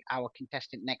and beat our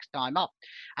contestant next time up.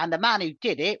 And the man who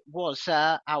did it was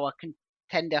our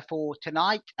contender for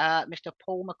tonight, Mr.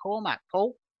 Paul McCormack.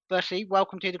 Paul, firstly,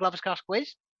 welcome to the Glover's Cast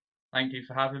quiz. Thank you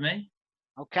for having me.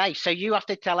 Okay, so you have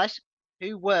to tell us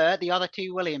who were the other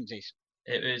 2 Williamses.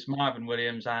 It was Marvin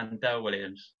Williams and Dale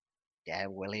Williams.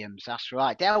 Dale Williams, that's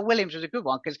right. Dale Williams was a good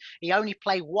one because he only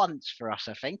played once for us,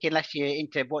 I think, unless you're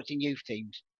into watching youth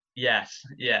teams. Yes,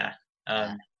 yeah.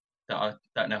 I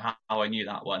don't know how I knew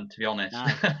that one, to be honest. No.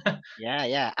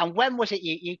 Yeah. And when was it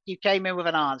you came in with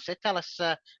an answer? Tell us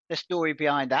the story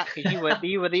behind that, because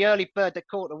you were the early bird that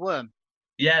caught the worm.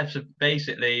 Yeah, so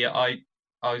basically I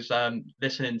was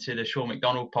listening to the Sean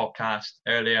McDonald podcast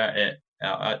earlier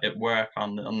at work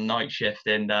on the night shift,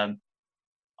 and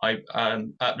I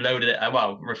uploaded it,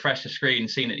 refreshed the screen,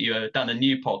 seen that you had done a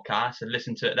new podcast and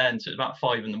listened to it then. So it was about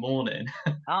 5 a.m.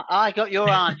 I got your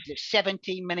answer at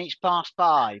 17 minutes past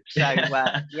 5. So,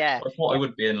 yeah. I thought I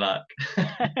would be in luck.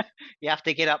 You have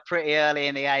to get up pretty early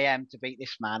in the AM to beat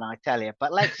this man, I tell you.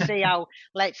 But let's see how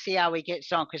he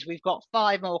gets on, because we've got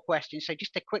 5 more questions. So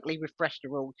just to quickly refresh the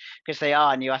rules, because they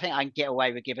are new. I think I can get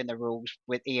away with giving the rules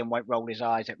with Ian won't roll his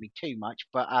eyes at me too much.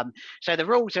 But so the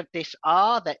rules of this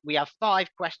are that we have 5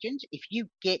 questions. If you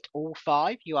get all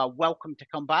 5, you are welcome to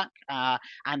come back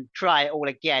and try it all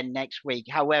again next week.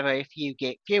 However, if you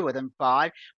get fewer than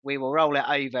 5, we will roll it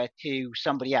over to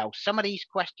somebody else. Some of these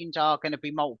questions are going to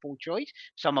be multiple choice.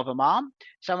 Some of them aren't.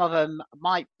 Some of them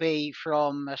might be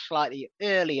from a slightly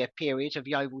earlier periods of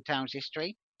Yeovil Town's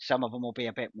history. Some of them will be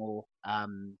a bit more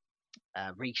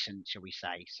recent, shall we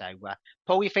say. So,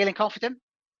 Paul, you feeling confident?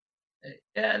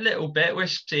 Yeah, a little bit. We'll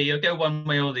see. I'll go one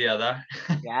way or the other.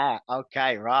 Yeah,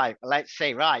 okay, right. Let's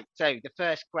see. Right, so the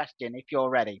first question, if you're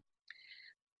ready.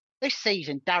 This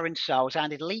season, Darren Sarles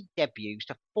handed league debuts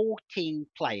to 14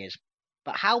 players.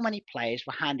 But how many players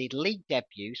were handed league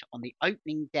debuts on the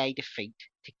opening day defeat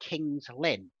to Kings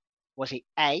Lynn? Was it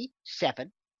A,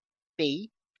 7, B,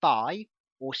 5,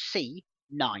 or C,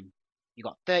 9? You've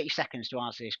got 30 seconds to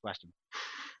answer this question.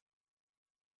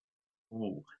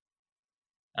 Ooh.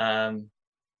 Okay.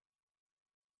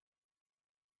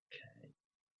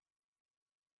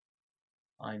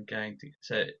 I'm going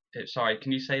to. Sorry,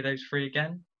 can you say those 3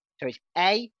 again? So it's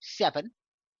A, 7,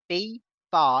 B,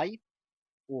 5,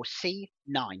 or C,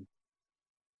 9.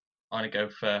 I'm going to go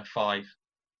for 5.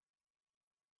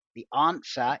 The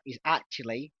answer is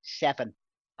actually 7.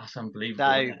 That's unbelievable.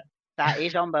 So that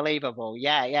is unbelievable.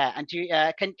 Yeah. And do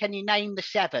you, can you name the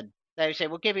 7? They say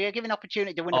we'll give you an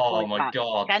opportunity to win the point. Oh my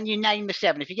God! Can you name the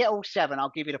 7? If you get all 7,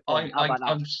 I'll give you the point.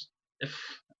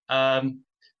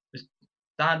 Is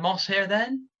Dan Moss here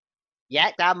then?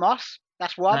 Yeah, Dan Moss.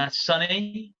 That's 1.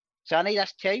 Sonny,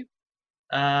 that's 2.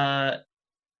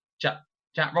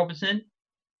 Jack Robinson.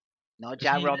 Not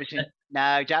Jack Robinson.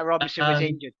 No, Jack Robinson was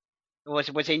injured.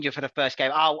 Was injured for the first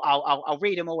game. I'll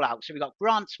read them all out. So we got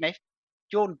Grant Smith,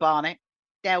 Jordan Barnett,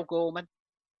 Dale Gorman,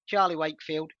 Charlie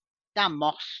Wakefield, Dan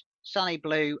Moss, Sonny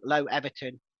Blue, Lowe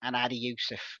Everton, and Adi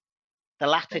Youssef. The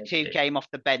latter two came off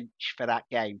the bench for that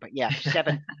game. But yeah,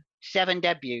 seven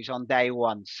debuts on day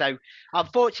one. So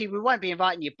unfortunately, we won't be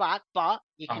inviting you back, but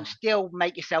you can still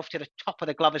make yourself to the top of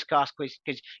the Glover's Cast quiz,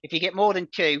 because if you get more than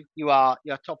 2, you're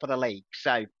top of the league.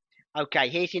 So, okay,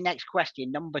 here's your next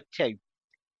question, number 2.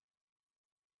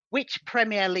 Which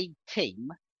Premier League team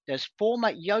does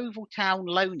former Yeovil Town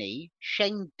loanee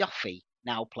Shane Duffy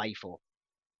now play for?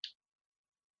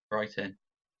 Brighton.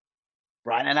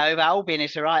 Brighton and Hove Albion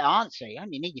is the right answer. You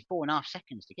only need your 4.5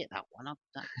 seconds to get that one.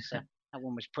 That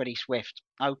one was pretty swift.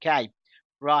 Okay,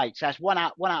 right. So that's one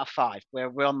out of 5.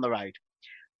 We're on the road.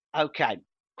 Okay,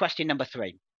 question number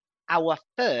 3. Our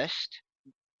first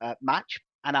match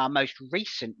and our most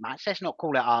recent match, let's not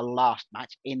call it our last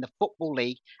match, in the Football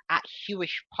League at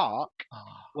Hewish Park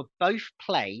were both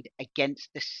played against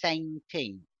the same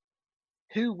team.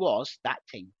 Who was that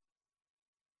team?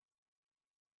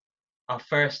 Our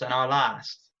first and our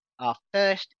last. Our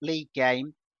first league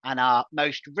game and our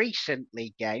most recent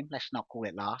league game. Let's not call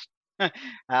it last.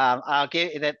 I'll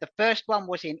give you the first one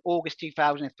was in August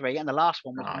 2003, and the last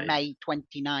one was May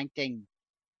 2019.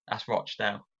 That's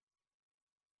Rochdale.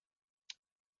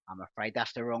 I'm afraid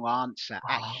that's the wrong answer.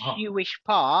 At Hewish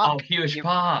Park. Oh, Hewish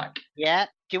Park. Yeah.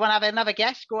 Do you want to have another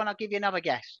guess? Go on, I'll give you another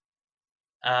guess.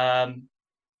 No,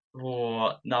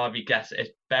 I'd be guessing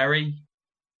it's Bury.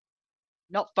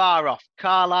 Not far off.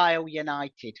 Carlisle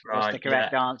United was the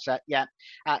correct answer. Yeah.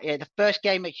 The first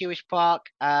game at Hewish Park,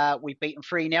 we beat them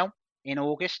 3-0 in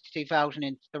August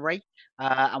 2003.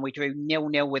 And we drew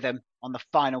 0-0 with them on the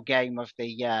final game of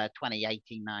the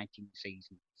 2018-19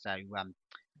 season. So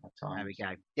there we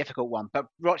go. Difficult one. But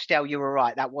Rochdale, you were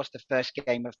right. That was the first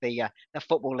game of the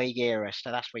Football League era.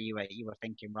 So that's where you were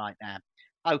thinking right there.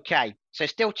 Okay. So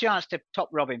still chance to top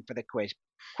Robin for the quiz.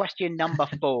 Question number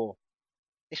 4.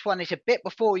 This one is a bit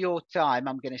before your time,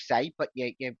 I'm going to say, but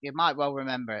you might well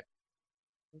remember it.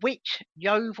 Which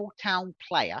Yeovil Town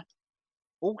player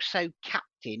also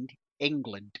captained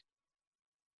England?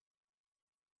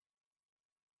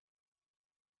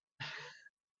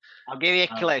 I'll give you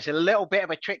a clue. It's a little bit of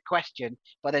a trick question,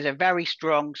 but there's a very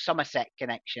strong Somerset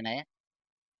connection here.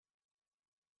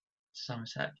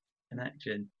 Somerset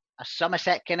connection? A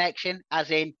Somerset connection, as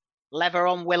in Lever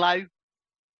on Willow.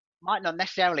 Might not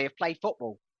necessarily have played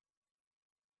football.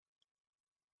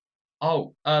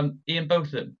 Oh, Ian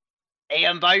Botham.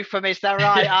 Ian Botham is the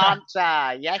right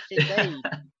answer. Yes, indeed.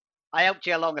 I helped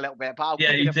you along a little bit, but I'll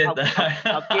give you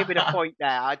the point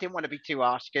there. I didn't want to be too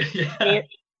harsh because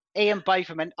Ian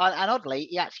Botham, and oddly,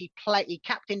 he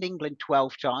captained England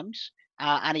 12 times,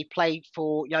 and he played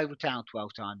for Yeovil Town 12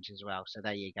 times as well. So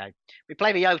there you go. We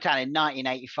played with Yeovil Town in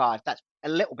 1985. That's a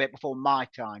little bit before my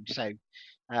time. So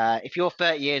if you're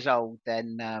 30 years old,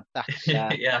 then that's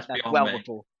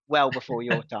well before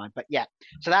your time. But yeah,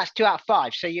 so that's 2 out of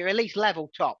 5. So you're at least level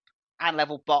top and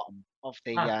level bottom of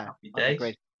the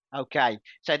grid. Okay,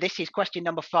 so this is question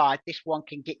number 5. This one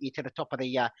can get you to the top of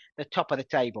the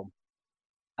table.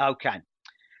 Okay,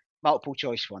 multiple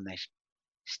choice one. This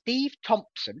Steve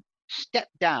Thompson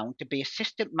stepped down to be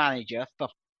assistant manager for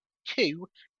 2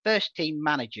 first team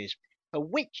managers. For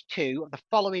which 2 of the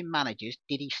following managers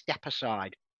did he step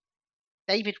aside?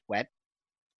 David Webb,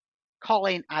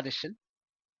 Colin Addison,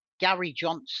 Gary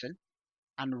Johnson,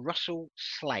 and Russell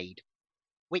Slade.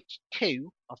 Which 2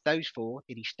 of those 4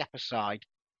 did he step aside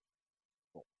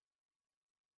for?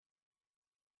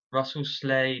 Russell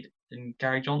Slade and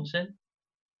Gary Johnson?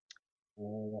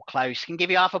 Oh, close. Can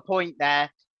give you half a point there.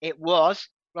 It was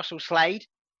Russell Slade,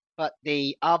 but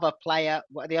the other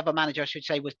manager, I should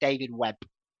say, was David Webb.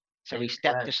 So he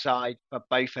stepped aside for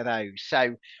both of those.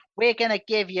 So we're going to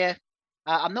give you,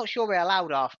 I'm not sure we're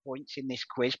allowed half points in this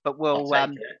quiz, but we'll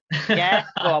we'll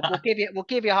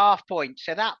give you half points.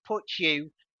 So that puts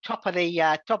you top of the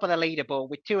leaderboard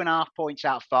with 2.5 points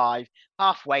out of 5,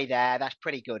 halfway there. That's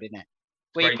pretty good, isn't it?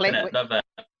 Love it.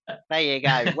 There you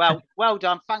go. Well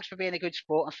done. Thanks for being a good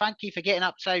sport, and thank you for getting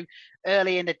up so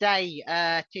early in the day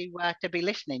to be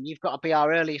listening. You've got to be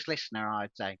our earliest listener, I'd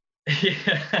say.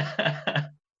 Yeah.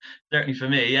 Certainly for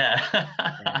me,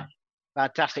 yeah.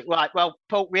 Fantastic. Right. Well,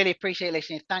 Paul, really appreciate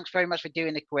listening. Thanks very much for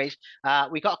doing the quiz.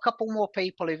 We got a couple more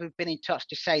people who've been in touch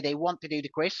to say they want to do the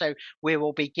quiz. So we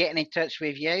will be getting in touch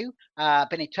with you.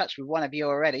 Been in touch with one of you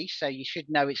already, so you should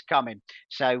know it's coming.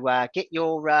 So get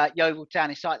your Yeovil Town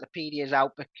encyclopedias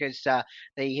out, because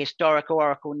the historical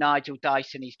oracle Nigel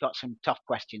Dyson, he's got some tough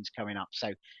questions coming up.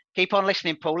 So keep on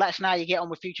listening, Paul. Let us know how you get on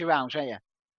with future rounds, won't you?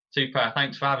 Super.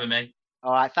 Thanks for having me.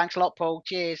 All right. Thanks a lot, Paul.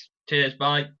 Cheers. Cheers.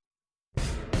 Bye.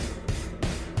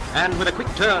 And with a quick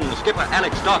turn, skipper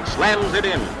Alex Dock slams it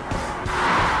in.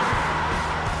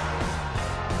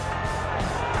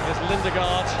 There's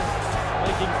Lindegaard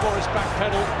making Forrest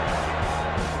backpedal.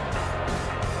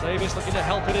 Davis looking to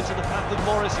help it into the path of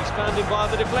Morris. He's found him via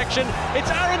the deflection.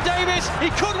 It's Aaron Davis. He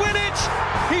could win it.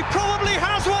 He probably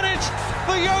has won it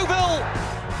for Yeovil.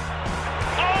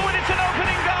 Oh, and it's an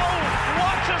opening goal.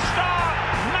 What a start.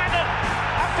 Madden,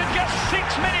 after just 6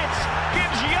 minutes,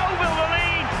 gives Yeovil the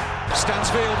lead.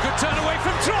 Stansfield, good turn away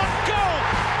from Trott, goal!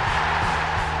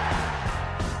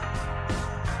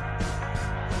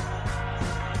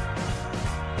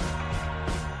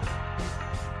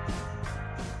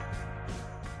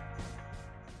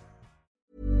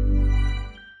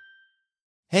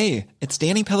 Hey, it's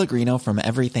Danny Pellegrino from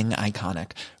Everything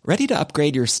Iconic. Ready to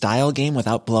upgrade your style game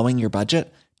without blowing your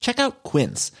budget? Check out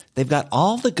Quince. They've got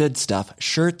all the good stuff,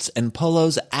 shirts and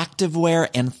polos, activewear,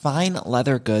 and fine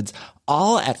leather goods,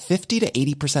 all at 50 to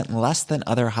 80% less than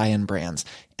other high-end brands.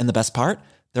 And the best part?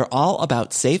 They're all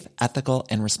about safe, ethical,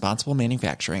 and responsible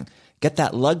manufacturing. Get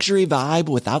that luxury vibe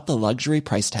without the luxury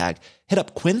price tag. Hit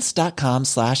up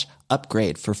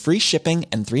quince.com/upgrade for free shipping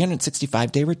and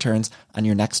 365-day returns on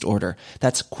your next order.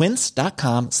 That's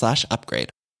quince.com/upgrade.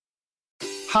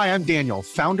 Hi, I'm Daniel,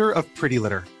 founder of Pretty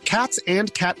Litter. Cats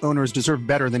and cat owners deserve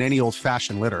better than any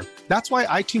old-fashioned litter. That's why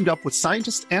I teamed up with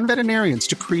scientists and veterinarians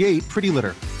to create Pretty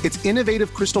Litter. Its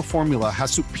innovative crystal formula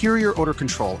has superior odor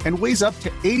control and weighs up to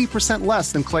 80%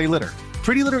 less than clay litter.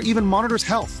 Pretty Litter even monitors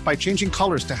health by changing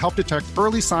colors to help detect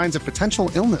early signs of potential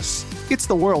illness. It's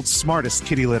the world's smartest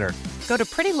kitty litter. Go to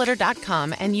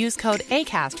prettylitter.com and use code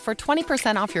ACAST for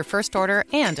 20% off your first order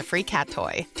and a free cat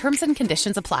toy. Terms and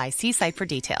conditions apply. See site for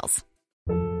details.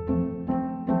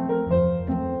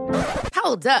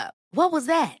 Hold up. What was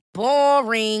that?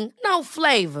 Boring. No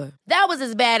flavor. That was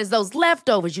as bad as those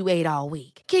leftovers you ate all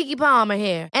week. Keke Palmer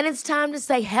here, and it's time to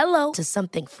say hello to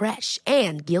something fresh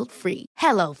and guilt-free.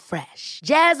 Hello Fresh.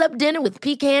 Jazz up dinner with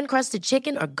pecan-crusted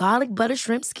chicken or garlic butter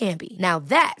shrimp scampi. Now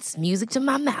that's music to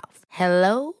my mouth.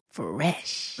 Hello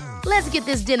Fresh. Let's get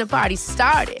this dinner party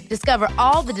started. Discover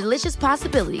all the delicious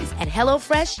possibilities at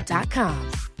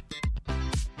HelloFresh.com.